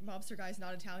mobster guy's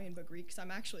not Italian but Greek, because I'm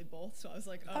actually both, so I was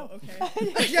like, oh. Okay.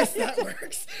 I guess that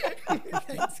works.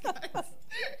 Thanks, guys.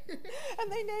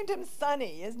 And they named him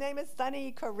Sonny. His name is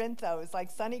Sonny Corinthos,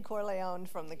 like Sonny Corleone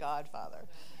from The Godfather.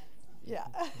 Yeah.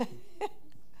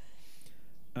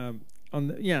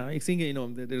 I think, you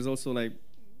know, there's also like,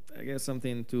 I guess,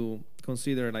 something to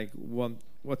consider, like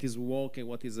what is woke and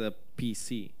what is a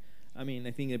PC. I mean,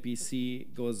 I think a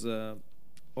PC goes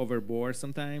overboard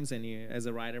sometimes, and as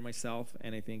a writer myself,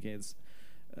 and I think it's,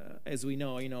 as we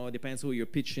know, you know, it depends who you're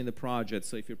pitching the project.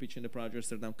 So if you're pitching the project to a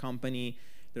certain company,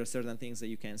 there are certain things that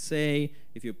you can say.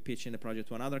 If you're pitching the project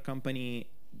to another company,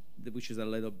 which is a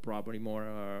little probably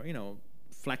more, you know,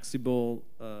 flexible,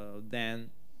 then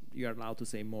you're allowed to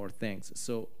say more things.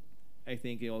 So I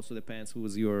think it also depends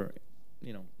who's your,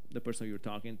 you know, the person you're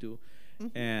talking to.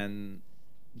 Mm-hmm. And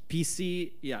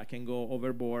PC, yeah, can go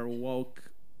overboard. Woke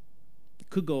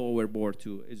could go overboard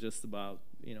too. It's just about,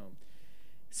 you know,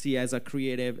 see as a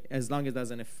creative, as long as it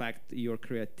doesn't affect your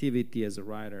creativity as a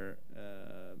writer,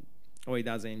 or it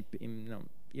doesn't, you know,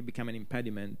 it become an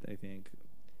impediment. I think,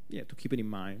 yeah, to keep it in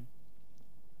mind.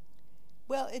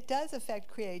 Well, it does affect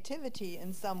creativity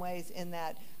in some ways, in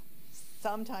that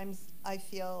sometimes I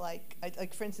feel like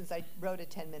for instance, I wrote a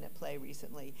 10-minute play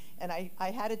recently, and I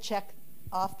had to check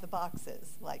off the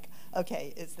boxes, like,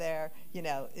 okay, is there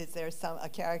a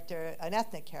character, an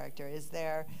ethnic character? Is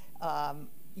there,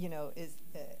 you know, is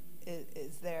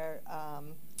there,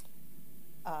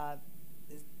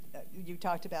 you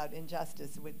talked about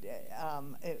injustice.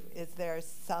 Is there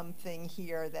something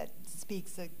here that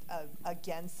speaks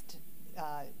against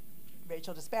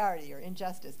racial disparity or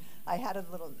injustice? I had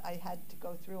to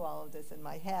go through all of this in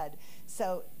my head.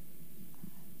 So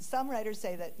some writers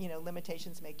say that, you know,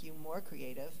 limitations make you more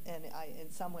creative, and in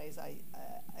some ways I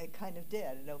kind of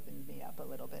did. It opened me up a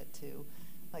little bit to,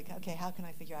 like, okay, how can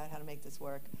I figure out how to make this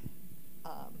work,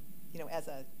 you know, as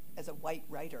a white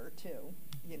writer too,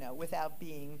 you know, without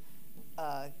being,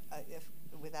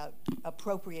 without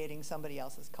appropriating somebody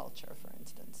else's culture, for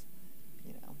instance,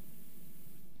 you know.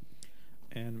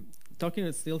 And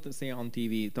still to say on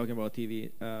TV, talking about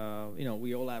TV, you know,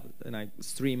 we all have like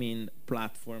streaming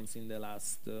platforms in the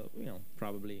last, you know,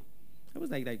 probably, it was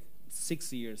like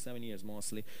 6 years, 7 years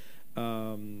mostly.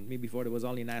 Maybe before there was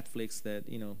only Netflix that,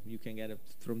 you know, you can get it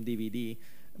from DVD,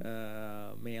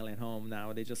 mail at home.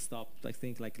 Now they just stopped, I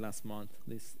think, like last month.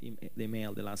 They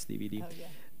mailed the last DVD. Oh,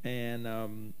 yeah.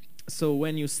 And so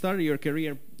when you started your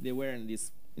career, they were in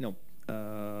these, you know,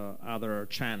 other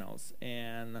channels.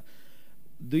 And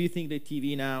do you think that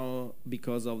TV now,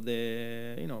 because of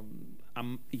the, you know,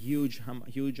 huge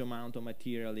amount of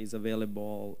material is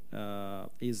available,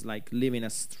 is like living a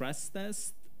stress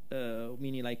test,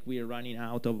 meaning like we're running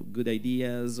out of good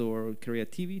ideas or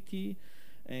creativity,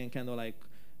 and kind of like,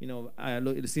 you know,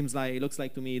 it looks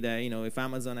like to me that, you know, if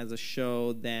Amazon has a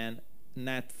show, then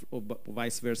or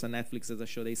vice versa, Netflix has a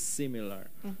show that's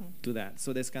similar to that.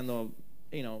 So there's kind of,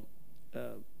 you know,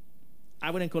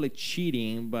 I wouldn't call it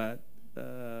cheating, but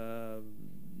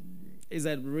is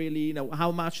that really, you know,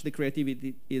 how much the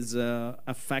creativity is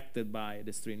affected by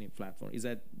the streaming platform? Is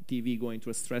that TV going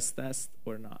through a stress test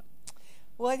or not?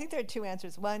 Well, I think there are two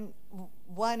answers. One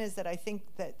is that I think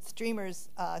that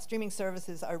streaming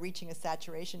services are reaching a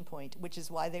saturation point, which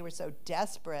is why they were so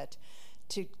desperate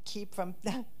to keep from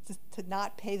to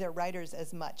not pay their writers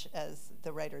as much as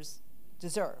the writers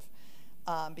deserve.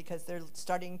 Because they're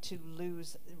starting to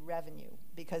lose revenue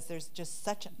because there's just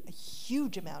such a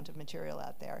huge amount of material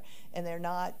out there, and they're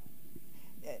not.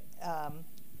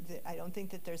 I don't think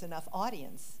that there's enough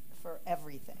audience for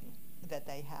everything that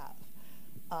they have.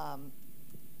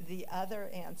 The other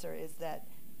answer is that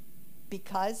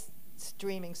because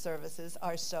streaming services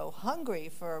are so hungry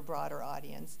for a broader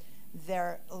audience,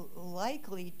 they're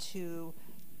likely to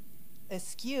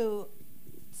eschew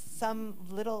some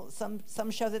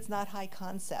show that's not high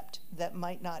concept that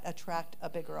might not attract a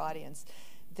bigger audience.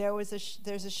 There's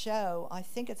a show, I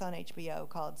think it's on HBO,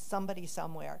 called Somebody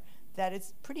Somewhere, that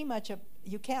is pretty much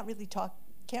you can't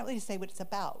really say what it's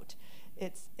about.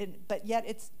 But yet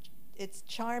it's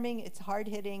charming, it's hard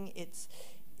hitting, it's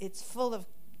full of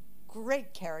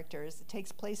great characters. It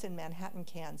takes place in Manhattan,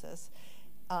 Kansas.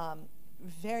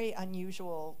 Very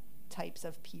unusual types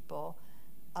of people.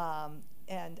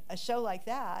 And a show like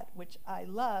that, which I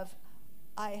love,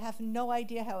 I have no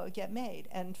idea how it would get made.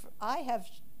 And I have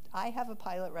a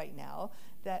pilot right now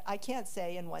that I can't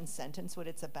say in one sentence what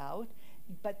it's about,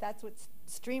 but that's what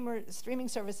streaming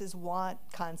services want.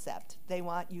 Concept. They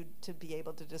want you to be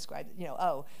able to describe,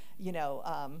 The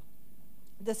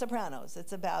Sopranos.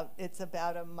 It's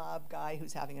about a mob guy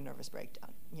who's having a nervous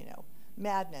breakdown.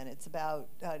 Mad Men. It's about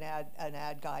an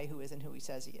ad guy who isn't who he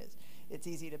says he is. It's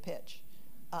easy to pitch.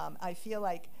 I feel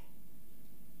like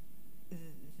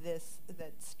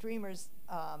that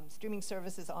streaming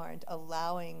services aren't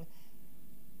allowing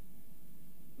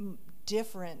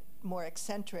different, more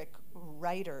eccentric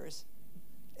writers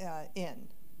in.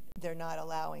 They're not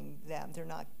allowing them. They're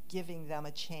not giving them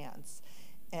a chance.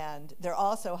 And they're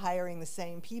also hiring the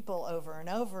same people over and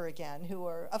over again who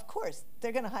are, of course,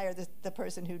 they're going to hire the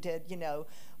person who did,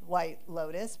 White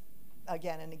Lotus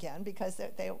again and again because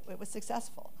it was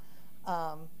successful.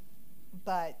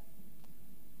 But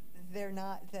they're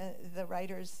not the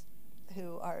writers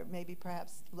who are maybe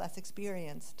perhaps less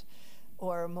experienced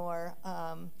or more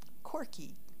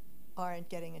quirky aren't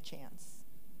getting a chance.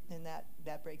 And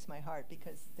that breaks my heart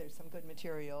because there's some good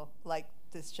material like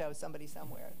this show, Somebody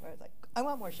Somewhere, where I was like, I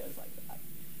want more shows like that.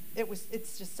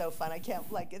 It's just so fun.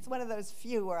 It's one of those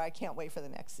few where I can't wait for the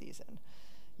next season.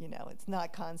 It's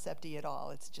not concept-y at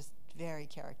all. It's just very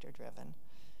character-driven.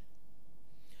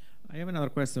 I have another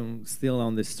question still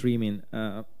on the streaming.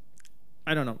 I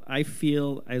don't know. I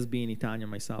feel, as being Italian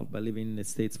myself, but living in the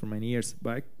States for many years,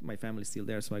 but my family's still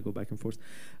there, so I go back and forth.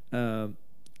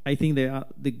 I think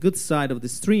the good side of the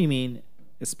streaming,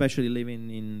 especially living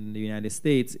in the United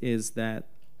States, is that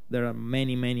there are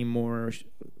many, many more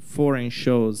foreign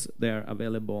shows that are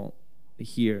available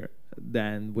here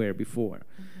than were before.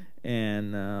 Mm-hmm.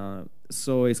 And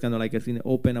so it's kind of like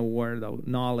open a world of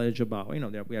knowledge about,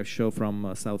 we have shows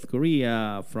from South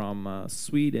Korea, from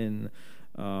Sweden,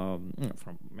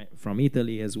 from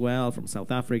Italy as well, from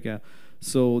South Africa.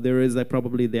 So there is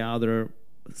probably the other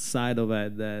side of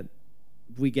it that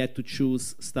we get to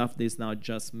choose stuff that's not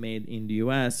just made in the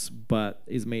U.S. but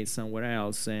is made somewhere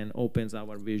else and opens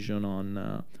our vision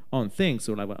on things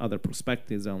or like other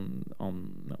perspectives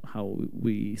on how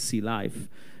we see life.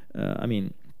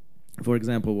 For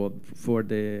example, for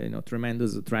the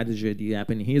tremendous tragedy that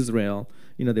happened in Israel,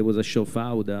 there was a show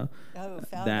Fauda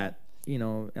that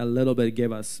a little bit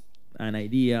gave us an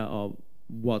idea of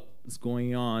what's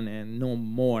going on and know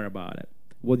more about it.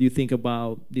 What do you think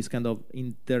about this kind of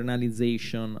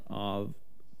internalization of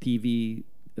TV,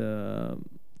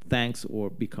 thanks or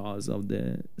because of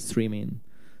the streaming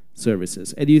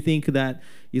services? And do you think that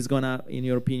is gonna, in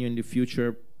your opinion, in the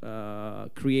future,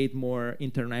 create more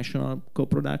international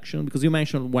co-production? Because you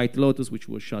mentioned White Lotus, which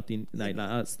was shot in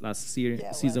last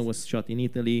season was shot in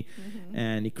Italy, mm-hmm.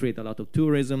 and it created a lot of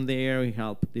tourism there. It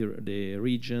helped the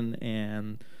region,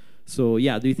 and so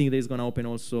do you think there's going to open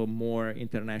also more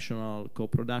international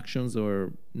co-productions,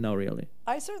 or no, really?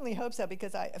 I certainly hope so,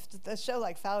 because a show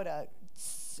like Fauda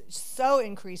so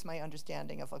increased my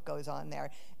understanding of what goes on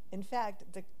there. In fact,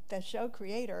 the show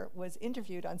creator was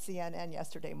interviewed on CNN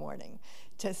yesterday morning,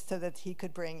 just so that he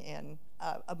could bring in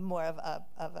more of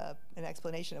an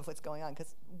explanation of what's going on.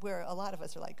 Because a lot of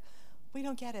us are like, we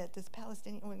don't get it. This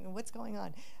Palestinian, what's going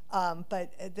on?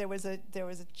 But there was a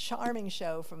charming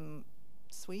show from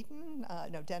Sweden,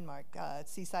 Denmark,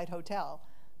 Seaside Hotel,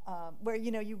 where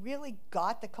you really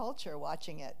got the culture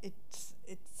watching it. It's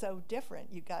so different.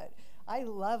 I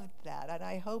loved that, and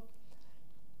I hope,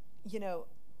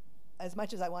 as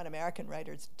much as I want American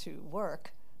writers to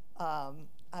work,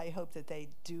 I hope that they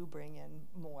do bring in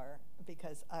more,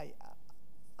 because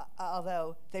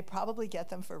although they probably get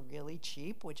them for really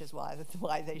cheap, which is why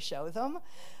they show them.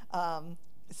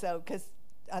 Because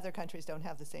other countries don't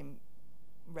have the same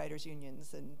writers'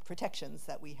 unions and protections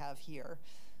that we have here.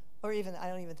 Or even, I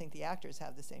don't even think the actors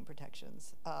have the same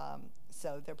protections.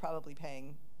 So they're probably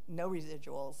paying no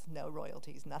residuals, no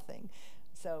royalties, nothing.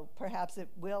 So perhaps it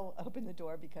will open the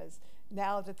door, because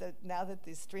now that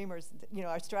the streamers,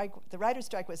 our strike, the writer's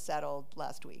strike was settled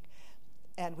last week,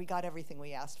 and we got everything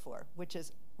we asked for, which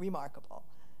is remarkable.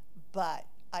 But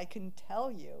I can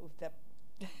tell you that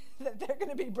that they're going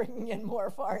to be bringing in more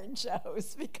foreign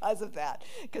shows because of that,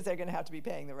 because they're going to have to be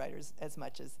paying the writers as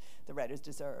much as the writers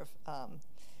deserve.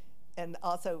 And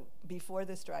also, before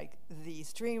the strike, the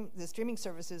streaming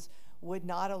services would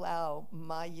not allow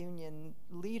my union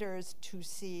leaders to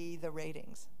see the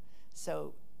ratings.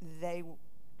 So they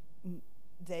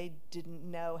didn't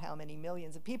know how many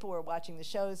millions of people were watching the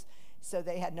shows, so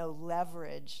they had no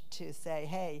leverage to say,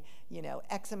 hey,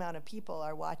 X amount of people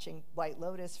are watching White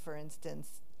Lotus, for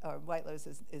instance. Or White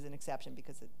Lotus is an exception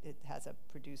because it has a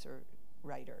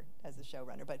producer-writer as a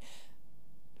showrunner. But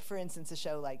for instance, a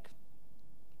show like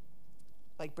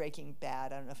Breaking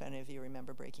Bad, I don't know if any of you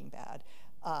remember Breaking Bad,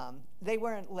 they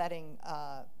weren't letting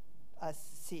us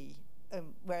see.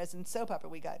 Whereas in soap opera,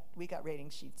 we got rating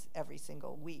sheets every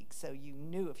single week, so you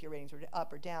knew if your ratings were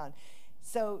up or down.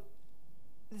 So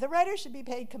the writers should be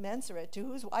paid commensurate to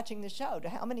who's watching the show, to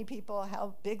how many people,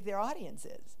 how big their audience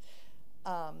is.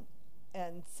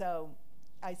 And so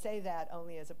I say that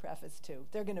only as a preface to,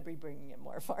 they're going to be bringing in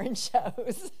more foreign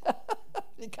shows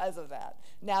because of that.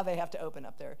 Now they have to open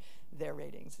up their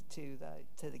ratings to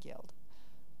the guild.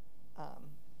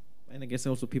 And I guess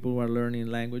also people who are learning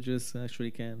languages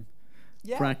actually can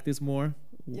practice more.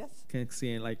 Yes. Can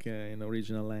see in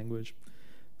original language.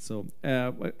 So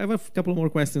I have a couple more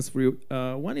questions for you.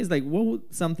 One is what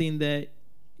would something that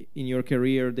in your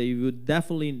career that you would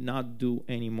definitely not do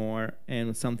anymore,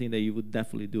 and something that you would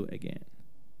definitely do again?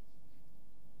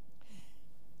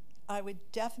 I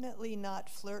would definitely not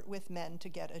flirt with men to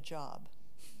get a job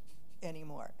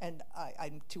anymore. And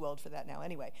I'm too old for that now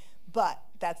anyway. But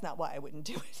that's not why I wouldn't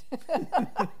do it.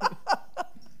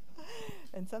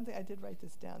 And something, I did write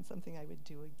this down, something I would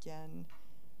do again.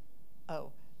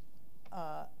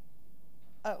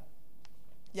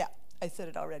 Yeah, I said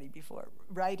it already before.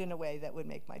 Write in a way that would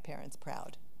make my parents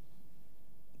proud.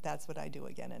 That's what I do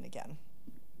again and again.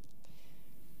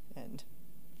 And,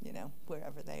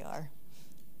 wherever they are,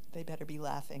 they better be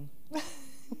laughing.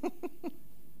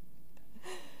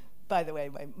 By the way,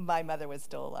 my mother was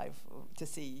still alive to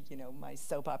see, my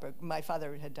soap opera. My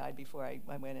father had died before I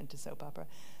went into soap opera.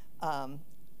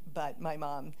 But my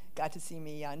mom got to see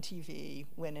me on TV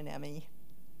win an Emmy.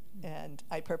 And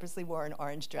I purposely wore an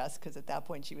orange dress because at that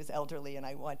point she was elderly and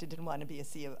I didn't want to be a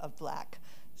sea of black.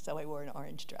 So I wore an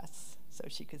orange dress so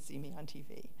she could see me on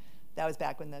TV. That was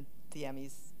back when the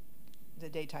Emmys, the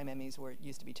daytime Emmys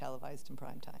used to be televised in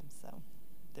prime time. So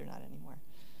they're not anymore.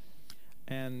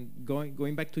 And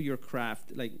going back to your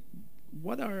craft,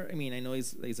 what are, I know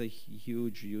it's a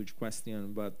huge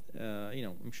question, but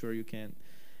I'm sure you can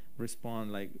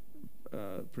respond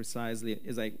precisely.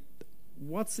 Is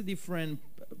what's the different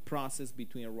process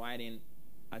between writing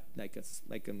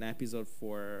an episode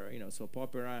for soap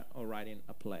opera or writing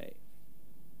a play?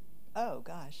 Oh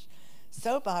gosh,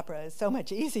 soap opera is so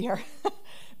much easier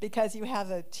because you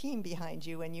have a team behind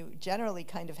you and you generally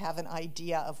kind of have an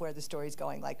idea of where the story's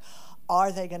going.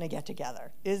 Are they going to get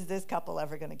together? Is this couple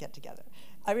ever going to get together?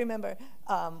 I remember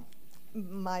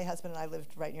my husband and I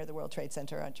lived right near the World Trade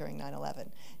Center during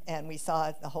 9/11, and we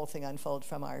saw the whole thing unfold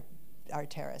from our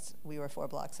terrace. We were 4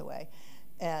 blocks away,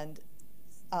 and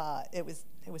it was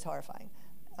horrifying,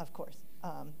 of course.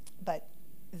 But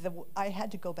I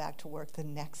had to go back to work the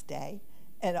next day,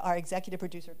 and our executive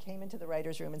producer came into the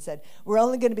writer's room and said, "We're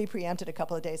only going to be preempted a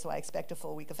couple of days, so I expect a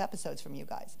full week of episodes from you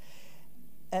guys."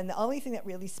 And the only thing that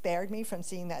really spared me from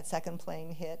seeing that second plane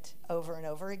hit over and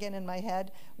over again in my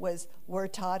head was, were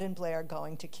Todd and Blair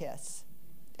going to kiss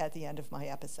at the end of my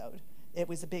episode? It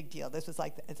was a big deal. This was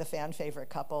the fan favorite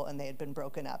couple, and they had been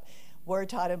broken up. Were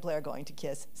Todd and Blair going to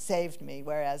kiss? Saved me,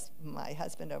 whereas my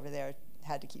husband over there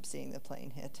had to keep seeing the plane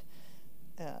hit.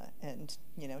 And,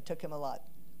 took him a lot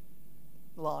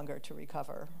longer to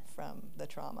recover from the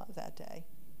trauma that day.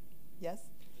 Yes?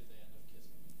 Did they end up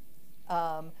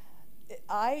kissing?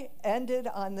 I ended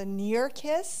on the near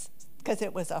kiss because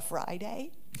it was a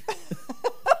Friday.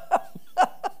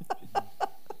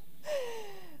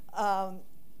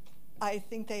 I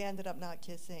think they ended up not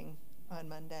kissing on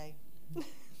Monday.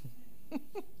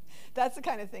 That's the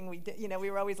kind of thing we did. We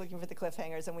were always looking for the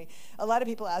cliffhangers, and a lot of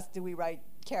people ask, do we write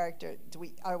character?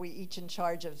 Are we each in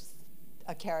charge of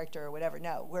a character or whatever?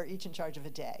 No, we're each in charge of a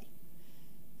day.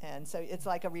 And so it's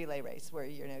like a relay race where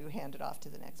you hand it off to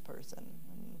the next person.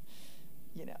 And,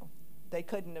 they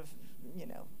couldn't have, you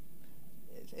know,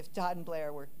 if Todd and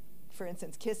Blair were, for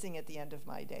instance, kissing at the end of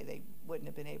my day, they wouldn't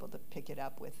have been able to pick it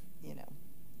up with, you know,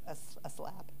 a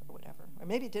slap or whatever. Or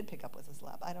maybe it did pick up with a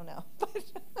slap. I don't know.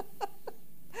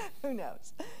 Who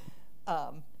knows?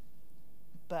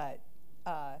 But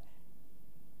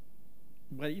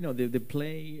you know, the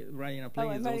play, writing a play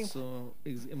I'm is writing- also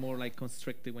more like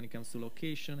constricted when it comes to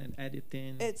location and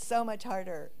editing. It's so much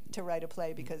harder to write a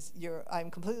play because I'm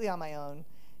completely on my own,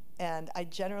 and I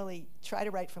generally try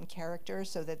to write from character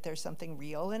so that there's something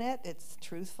real in it. It's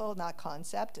truthful, not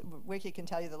concept. Ricky can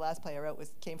tell you the last play I wrote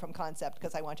came from concept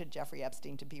because I wanted Jeffrey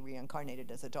Epstein to be reincarnated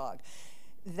as a dog.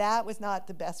 That was not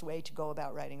the best way to go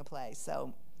about writing a play.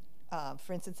 So,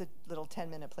 for instance, a little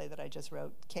 10-minute play that I just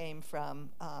wrote came from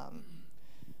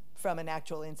an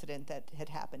actual incident that had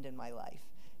happened in my life.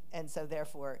 And so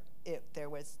therefore, there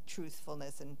was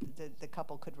truthfulness, and the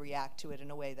couple could react to it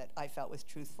in a way that I felt was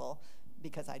truthful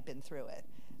because I'd been through it.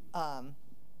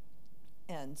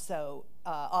 And so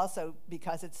also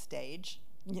because it's stage,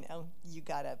 you know, you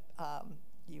gotta,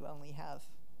 you only have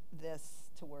this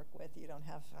to work with. You don't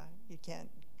have, you can't,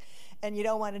 and you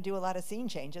don't want to do a lot of scene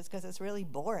changes because it's really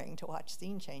boring to watch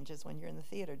scene changes when you're in the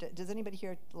theater. Does anybody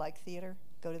here like theater?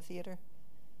 Go to theater?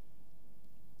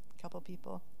 A couple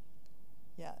people?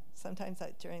 Yeah, sometimes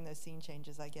during those scene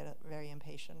changes I get very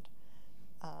impatient.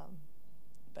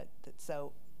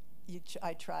 So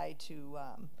I try to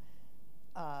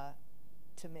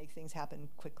make things happen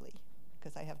quickly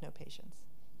because I have no patience.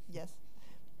 Yes?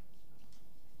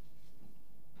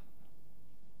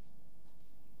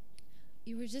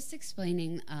 You were just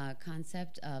explaining a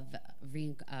concept of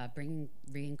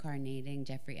reincarnating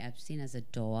Jeffrey Epstein as a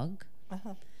dog.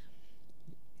 Uh-huh.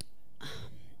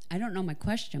 I don't know my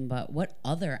question, but what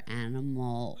other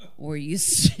animal were you?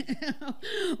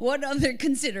 What other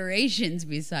considerations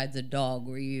besides a dog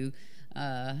were you?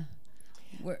 Yeah,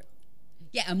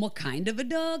 and what kind of a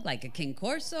dog? Like a King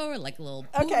Corso or like a little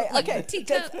poodle, like a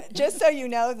teacup? Just so you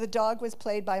know, the dog was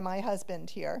played by my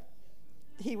husband here.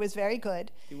 He was very good.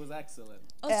 It was excellent.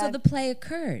 Oh, so the play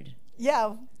occurred.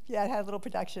 Yeah, it had a little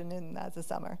production in the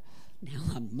summer. Now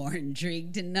I'm more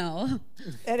intrigued to know.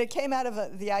 And it came out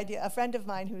of the idea. A friend of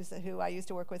mine who I used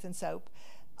to work with in soap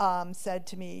said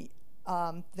to me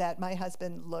that my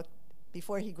husband looked,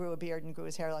 before he grew a beard and grew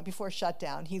his hair long, before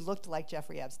Shutdown, he looked like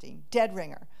Jeffrey Epstein. Dead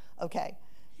ringer. Okay.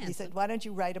 Handsome. He said, why don't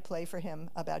you write a play for him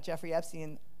about Jeffrey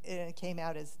Epstein? And it came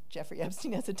out as Jeffrey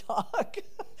Epstein as a dog.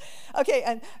 Okay,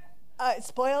 and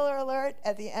spoiler alert,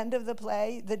 at the end of the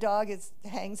play, the dog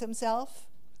hangs himself,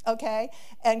 okay,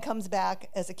 and comes back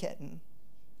as a kitten.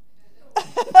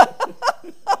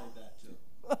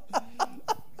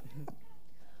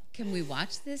 Can we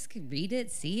watch this? Can we read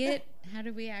it? See it? How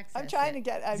do we access I'm trying it? to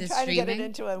get Streaming? it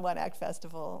into a one-act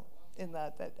festival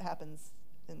that happens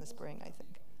in the spring, I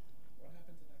think.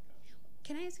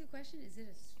 Can I ask you a question? Is it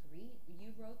a screen?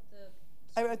 You wrote the...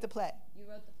 I wrote the play. You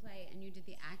wrote the play and you did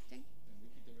the acting?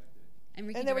 And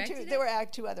Ricky And directed it? there were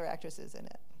two other actresses in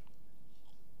it.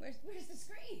 Where's the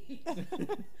screen?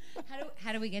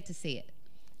 How do we get to see it?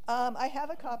 I have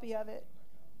a copy of it.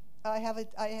 I have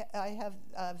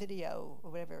a video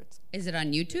or whatever it's. Is it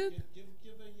on YouTube?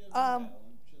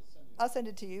 I'll send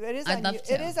it to you. It is I'd on love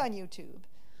to. It is on YouTube.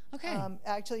 Okay.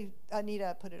 Actually,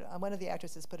 Anita put it on. One of the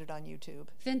actresses put it on YouTube.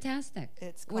 Fantastic.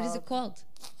 It's what is it called?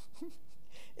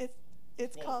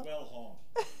 It's called.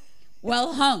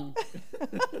 Well Hung.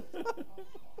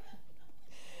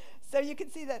 So you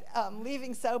can see that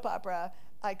leaving soap opera,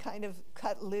 I kind of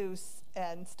cut loose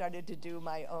and started to do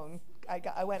my own.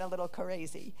 I went a little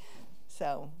crazy,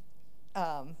 so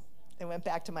I went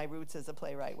back to my roots as a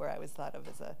playwright, where I was thought of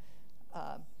as a,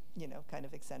 kind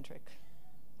of eccentric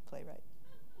playwright,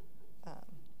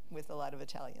 with a lot of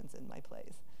Italians in my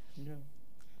plays. Yeah.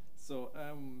 So,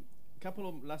 couple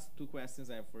of last two questions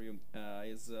I have for you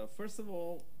is first of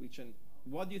all,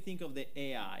 what do you think of the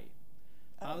AI?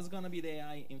 How's gonna be the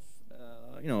AI,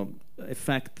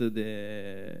 affect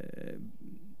the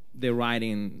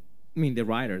writing? I mean, the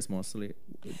writers mostly.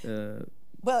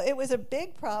 Well, it was a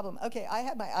big problem. Okay, I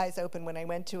had my eyes open when I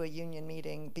went to a union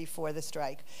meeting before the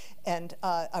strike, and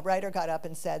a writer got up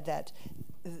and said that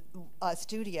a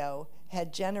studio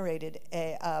had generated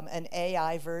an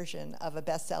AI version of a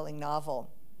best-selling novel,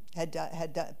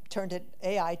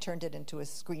 AI turned it into a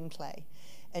screenplay,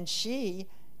 and she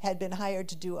had been hired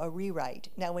to do a rewrite.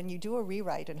 Now, when you do a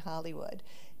rewrite in Hollywood,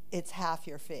 it's half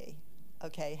your fee.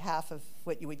 Okay, half of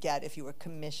what you would get if you were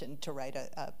commissioned to write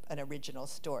an original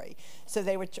story. So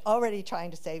they were already trying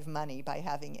to save money by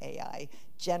having AI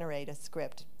generate a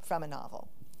script from a novel.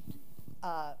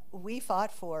 We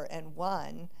fought for and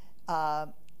won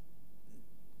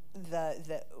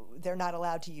they're not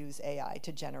allowed to use AI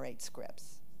to generate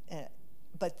scripts,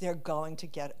 but they're going to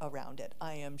get around it.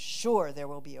 I am sure there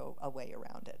will be a way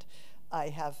around it. I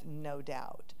have no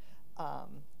doubt,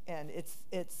 and it's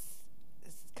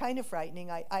kind of frightening.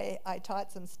 I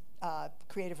taught some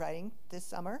creative writing this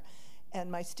summer, and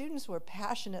my students were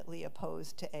passionately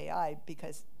opposed to AI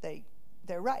because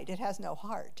they're right. It has no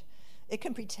heart. It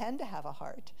can pretend to have a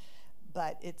heart,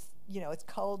 but it's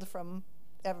culled from.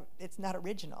 It's not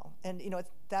original, and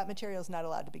that material is not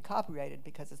allowed to be copyrighted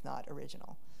because it's not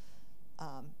original.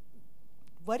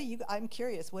 I'm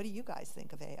curious. What do you guys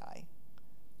think of AI?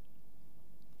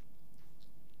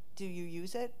 Do you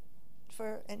use it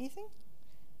for anything?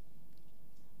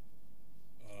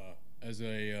 As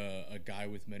a guy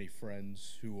with many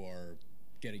friends who are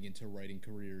getting into writing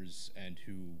careers and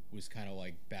who was kind of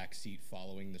like backseat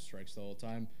following the strikes the whole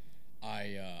time,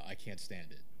 I can't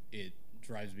stand it. It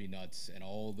drives me nuts, and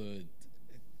all the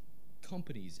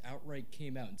companies outright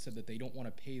came out and said that they don't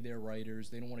want to pay their writers,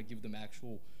 they don't want to give them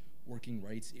actual working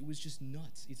rights. It was just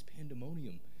nuts. It's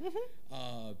pandemonium.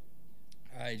 Mm-hmm.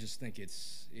 I just think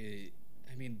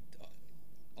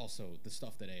also the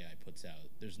stuff that AI puts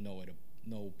out, there's no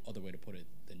other way to put it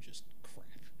than just crap.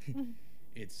 Mm-hmm.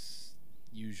 It's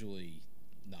usually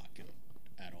not good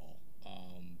at all.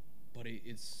 But it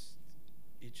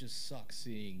just sucks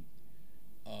seeing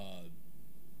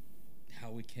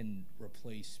how it can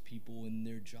replace people in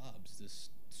their jobs, this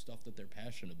stuff that they're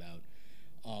passionate about.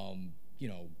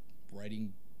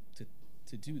 Writing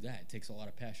to do that takes a lot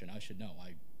of passion. I should know.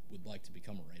 I would like to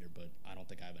become a writer, but I don't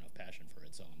think I have enough passion for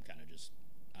it, so I'm kind of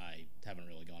I haven't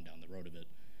really gone down the road of it.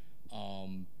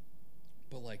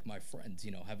 But like my friends,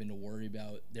 having to worry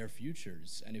about their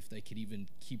futures and if they could even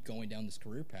keep going down this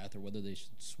career path or whether they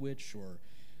should switch, or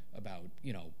about,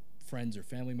 friends or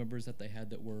family members that they had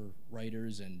that were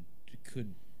writers and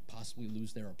could possibly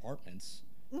lose their apartments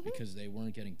mm-hmm. because they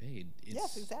weren't getting paid.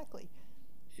 Yes, exactly.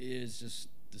 It is just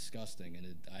disgusting,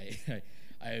 and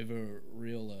I have a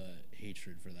real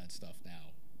hatred for that stuff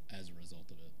now as a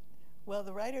result of it. Well,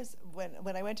 the writers,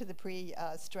 when I went to the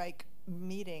pre-strike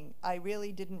meeting, I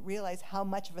really didn't realize how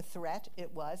much of a threat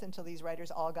it was until these writers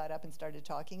all got up and started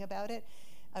talking about it.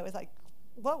 I was like,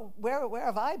 whoa, where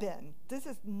have I been? This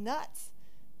is nuts.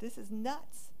 This is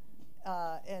nuts.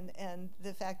 And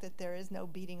the fact that there is no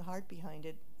beating heart behind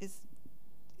it is,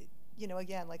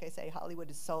 again, like I say, Hollywood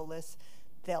is soulless.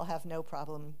 They'll have no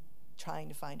problem trying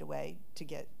to find a way to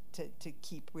get to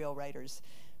keep real writers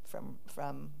from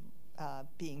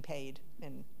being paid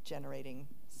and generating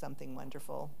something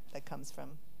wonderful that comes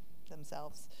from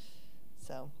themselves.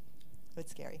 So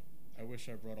it's scary. I wish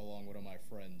I brought along one of my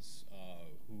friends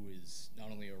who is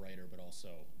not only a writer but also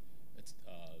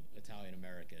Italian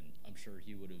American. I'm sure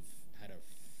he would have had a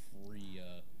free,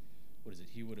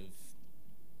 he would have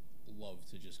loved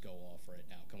to just go off right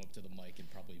now, come up to the mic and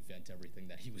probably vent everything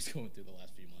that he was going through the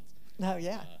last few months. Oh,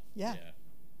 yeah. Yeah.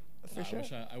 For sure.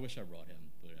 I wish I brought him,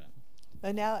 but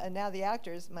And now the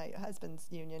actors, my husband's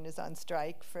union is on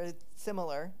strike for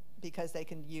similar, because they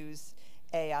can use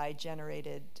AI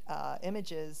generated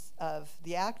images of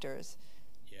the actors.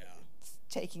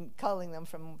 Yeah. Culling them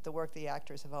from the work the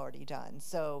actors have already done.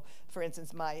 So, for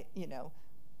instance, my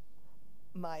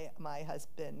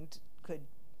husband could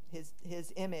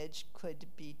his image could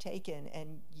be taken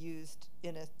and used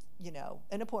in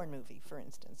a porn movie, for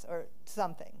instance, or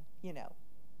something,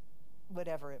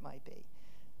 whatever it might be.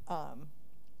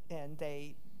 And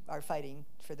they are fighting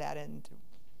for that, and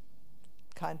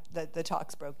the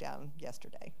talks broke down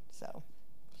yesterday. So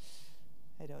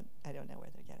I don't know where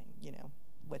they're getting,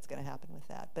 what's going to happen with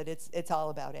that. But it's all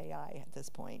about AI at this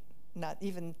point, not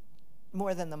even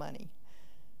more than the money.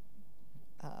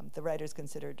 The writers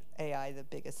considered AI the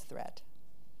biggest threat.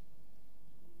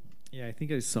 Yeah, I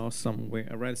think I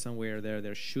read somewhere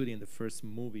they're shooting the first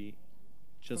movie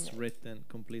just written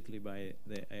completely by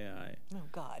the AI. Oh,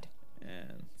 God.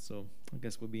 And so I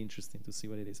guess it would be interesting to see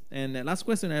what it is. And the last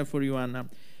question I have for you, Anna,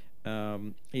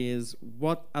 is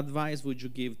what advice would you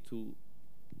give to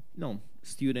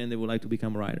student that would like to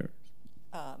become writer?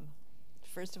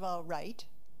 First of all, write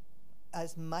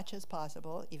as much as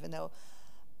possible, even though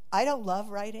I don't love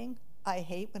writing. I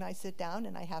hate when I sit down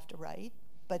and I have to write.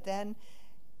 But then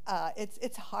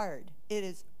it's hard. It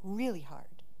is really hard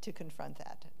to confront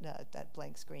that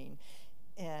blank screen.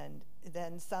 And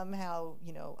then somehow,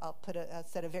 I'll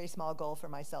set a very small goal for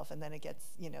myself, and then it gets,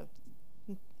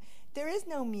 there is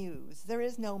no muse. There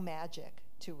is no magic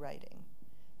to writing.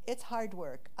 It's hard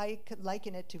work. I could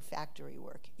liken it to factory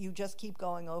work. You just keep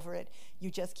going over it.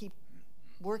 You just keep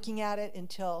working at it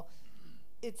until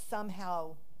it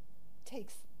somehow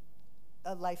takes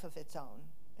a life of its own.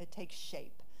 It takes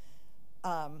shape.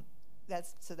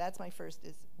 That's my first,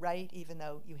 is write even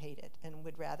though you hate it, and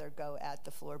would rather go at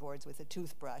the floorboards with a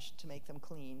toothbrush to make them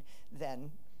clean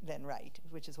than write,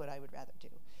 which is what I would rather do.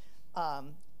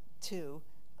 Two,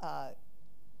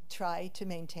 try to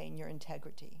maintain your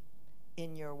integrity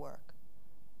in your work.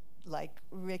 Like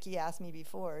Ricky asked me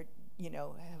before,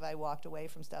 have I walked away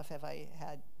from stuff? Have I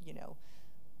had,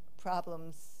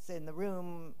 problems in the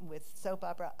room with soap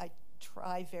opera? I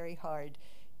try very hard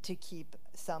to keep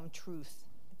some truth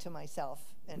to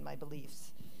myself and my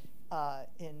beliefs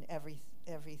in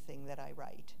everything that I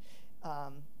write.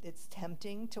 It's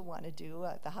tempting to want to do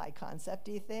the high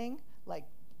concept-y thing, like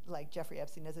Jeffrey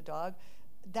Epstein as a dog.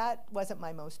 That wasn't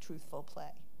my most truthful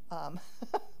play.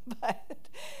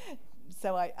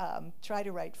 So I try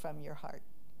to write from your heart.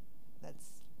 That's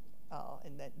all,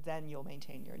 and then you'll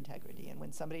maintain your integrity. And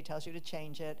when somebody tells you to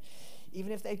change it,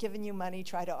 even if they've given you money,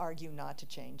 try to argue not to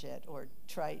change it, or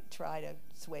try to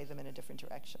sway them in a different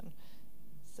direction.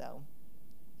 So,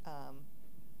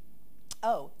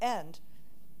 and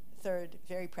third,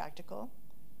 very practical,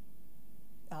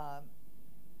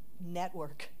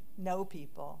 network, know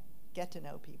people, get to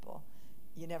know people.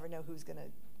 You never know who's gonna,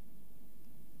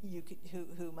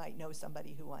 who might know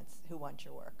somebody who wants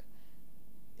your work.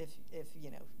 If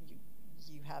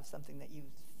you have something that you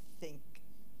think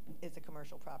is a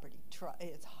commercial property,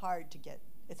 it's hard to get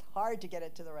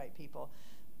it to the right people,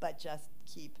 but just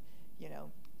keep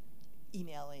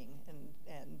emailing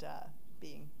and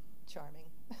being charming.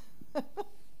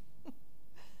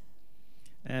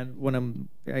 And when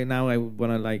I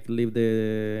want to leave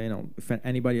the if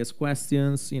anybody has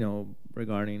questions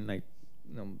regarding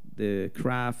the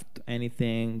craft,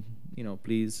 anything,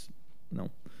 please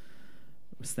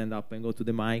stand up and go to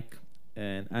the mic.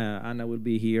 And Anna will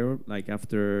be here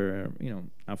after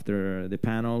the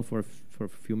panel for a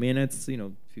few minutes.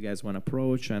 If you guys want to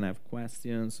approach and have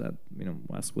questions,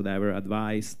 ask whatever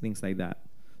advice, things like that.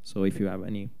 So if you have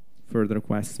any further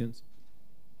questions.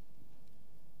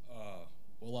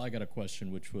 Well, I got a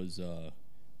question, which was,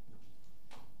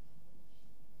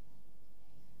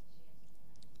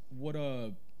 what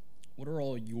are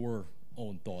all your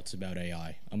own thoughts about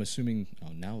AI? I'm assuming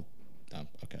now.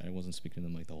 Okay, I wasn't speaking to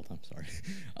the mic the whole time. Sorry.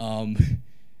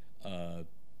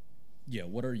 Yeah,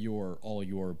 what are all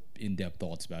your in-depth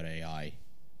thoughts about AI?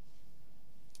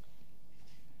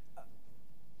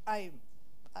 I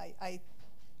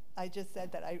just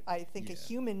said that I think a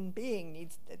human being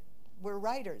needs. We're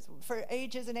writers for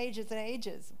ages and ages and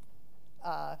ages.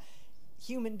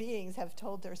 Human beings have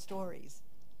told their stories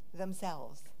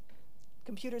themselves.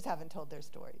 Computers haven't told their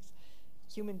stories.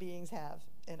 Human beings have,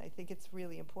 and I think it's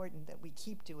really important that we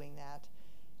keep doing that.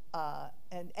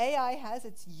 And AI has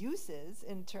its uses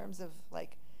in terms of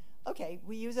okay,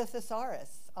 we use a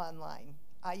thesaurus online.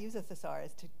 I use a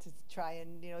thesaurus to try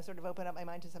and sort of open up my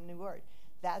mind to some new word.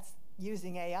 That's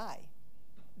using AI,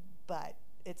 but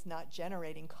it's not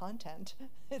generating content.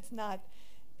 It's not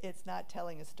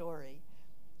telling a story.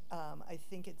 I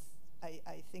think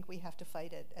we have to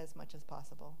fight it as much as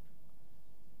possible.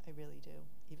 I really do,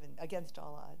 even against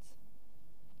all odds.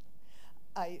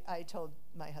 I told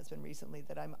my husband recently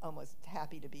that I'm almost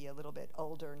happy to be a little bit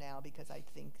older now, because I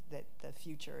think that the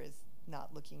future is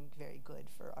not looking very good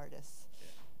for artists.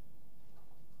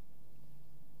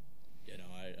 Yeah,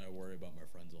 I worry about my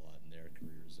friends a lot in their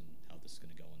careers and how this is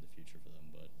going to go in the future for them,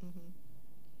 but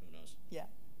who knows? Yeah.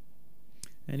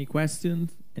 Any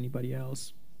questions? Anybody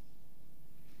else?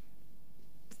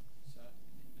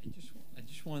 I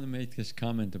just want to make this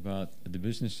comment about the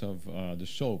business of the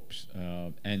soaps.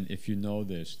 And if you know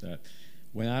this, that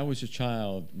when I was a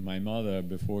child, my mother,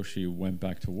 before she went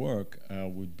back to work,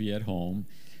 would be at home.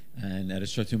 And at a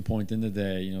certain point in the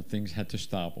day, things had to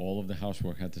stop. All of the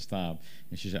housework had to stop.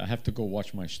 And she said, I have to go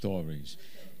watch my stories.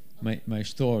 My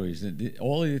stories.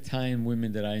 All the Italian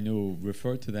women that I knew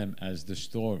referred to them as the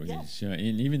stories, yes.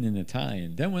 And even in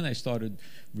Italian. Then when I started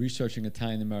researching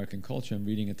Italian-American culture and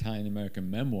reading Italian-American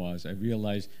memoirs, I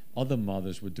realized other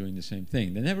mothers were doing the same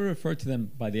thing. They never referred to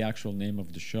them by the actual name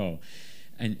of the show.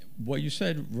 And what you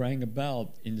said rang a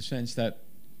bell in the sense that,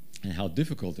 and how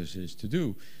difficult this is to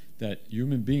do, that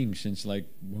human beings, since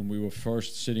when we were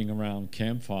first sitting around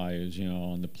campfires,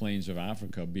 on the plains of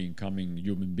Africa, becoming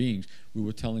human beings, we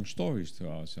were telling stories to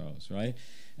ourselves, right?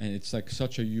 And it's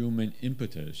such a human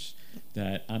impetus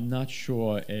that I'm not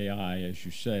sure AI, as you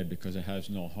said, because it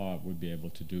has no heart, would be able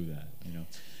to do that,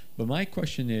 But my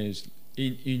question is,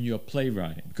 in your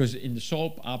playwriting, because in the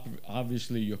soap,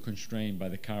 obviously you're constrained by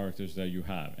the characters that you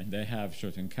have, and they have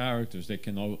certain characters. They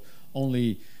can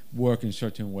only work in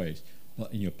certain ways. Well,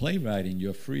 in your playwriting,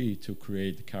 you're free to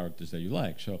create the characters that you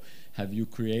like. So have you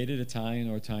created Italian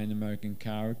or Italian-American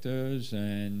characters,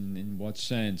 and in what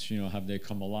sense, have they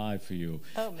come alive for you?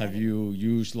 Oh, have you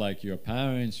used, like, your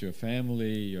parents, your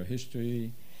family, your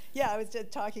history? Yeah, I was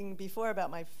just talking before about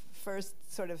my first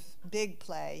sort of big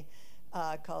play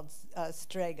called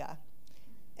Strega,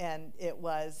 and it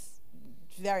was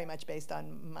very much based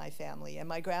on my family and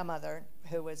my grandmother,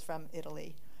 who was from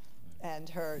Italy, and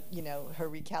her, her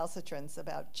recalcitrance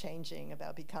about changing,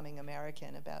 about becoming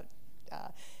American,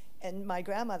 and my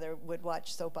grandmother would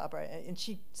watch soap opera, and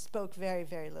she spoke very,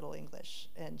 very little English,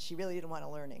 and she really didn't want to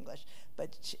learn English.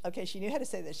 But she knew how to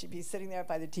say this. She'd be sitting there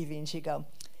by the TV, and she'd go,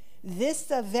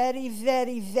 "This a very,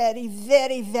 very, very,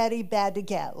 very, very bad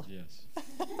girl." Yes.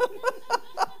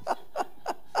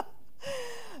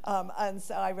 And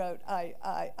so I wrote.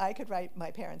 I could write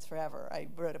my parents forever. I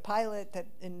wrote a pilot that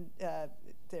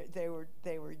they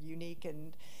were unique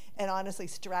and honestly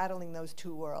straddling those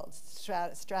two worlds,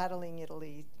 straddling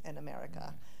Italy and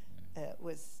America.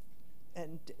 Was,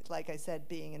 and like I said,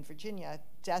 being in Virginia,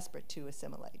 desperate to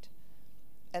assimilate.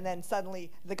 And then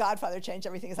suddenly The Godfather changed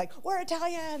everything. It's like, we're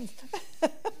Italians.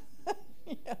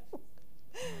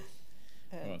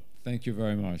 Well, thank you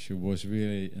very much. It was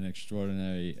really an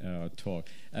extraordinary talk.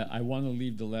 I want to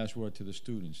leave the last word to the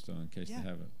students, though, in case they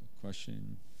have a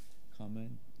question,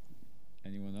 comment.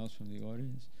 Anyone else from the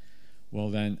audience? Well,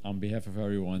 then, on behalf of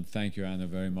everyone, thank you, Anna,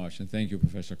 very much. And thank you,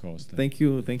 Professor Costa. Thank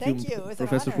you, Thank you. It was an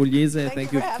Professor honor. Pugliese. Thank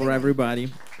Thank you you for having for me. everybody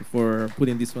for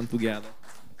putting this one together.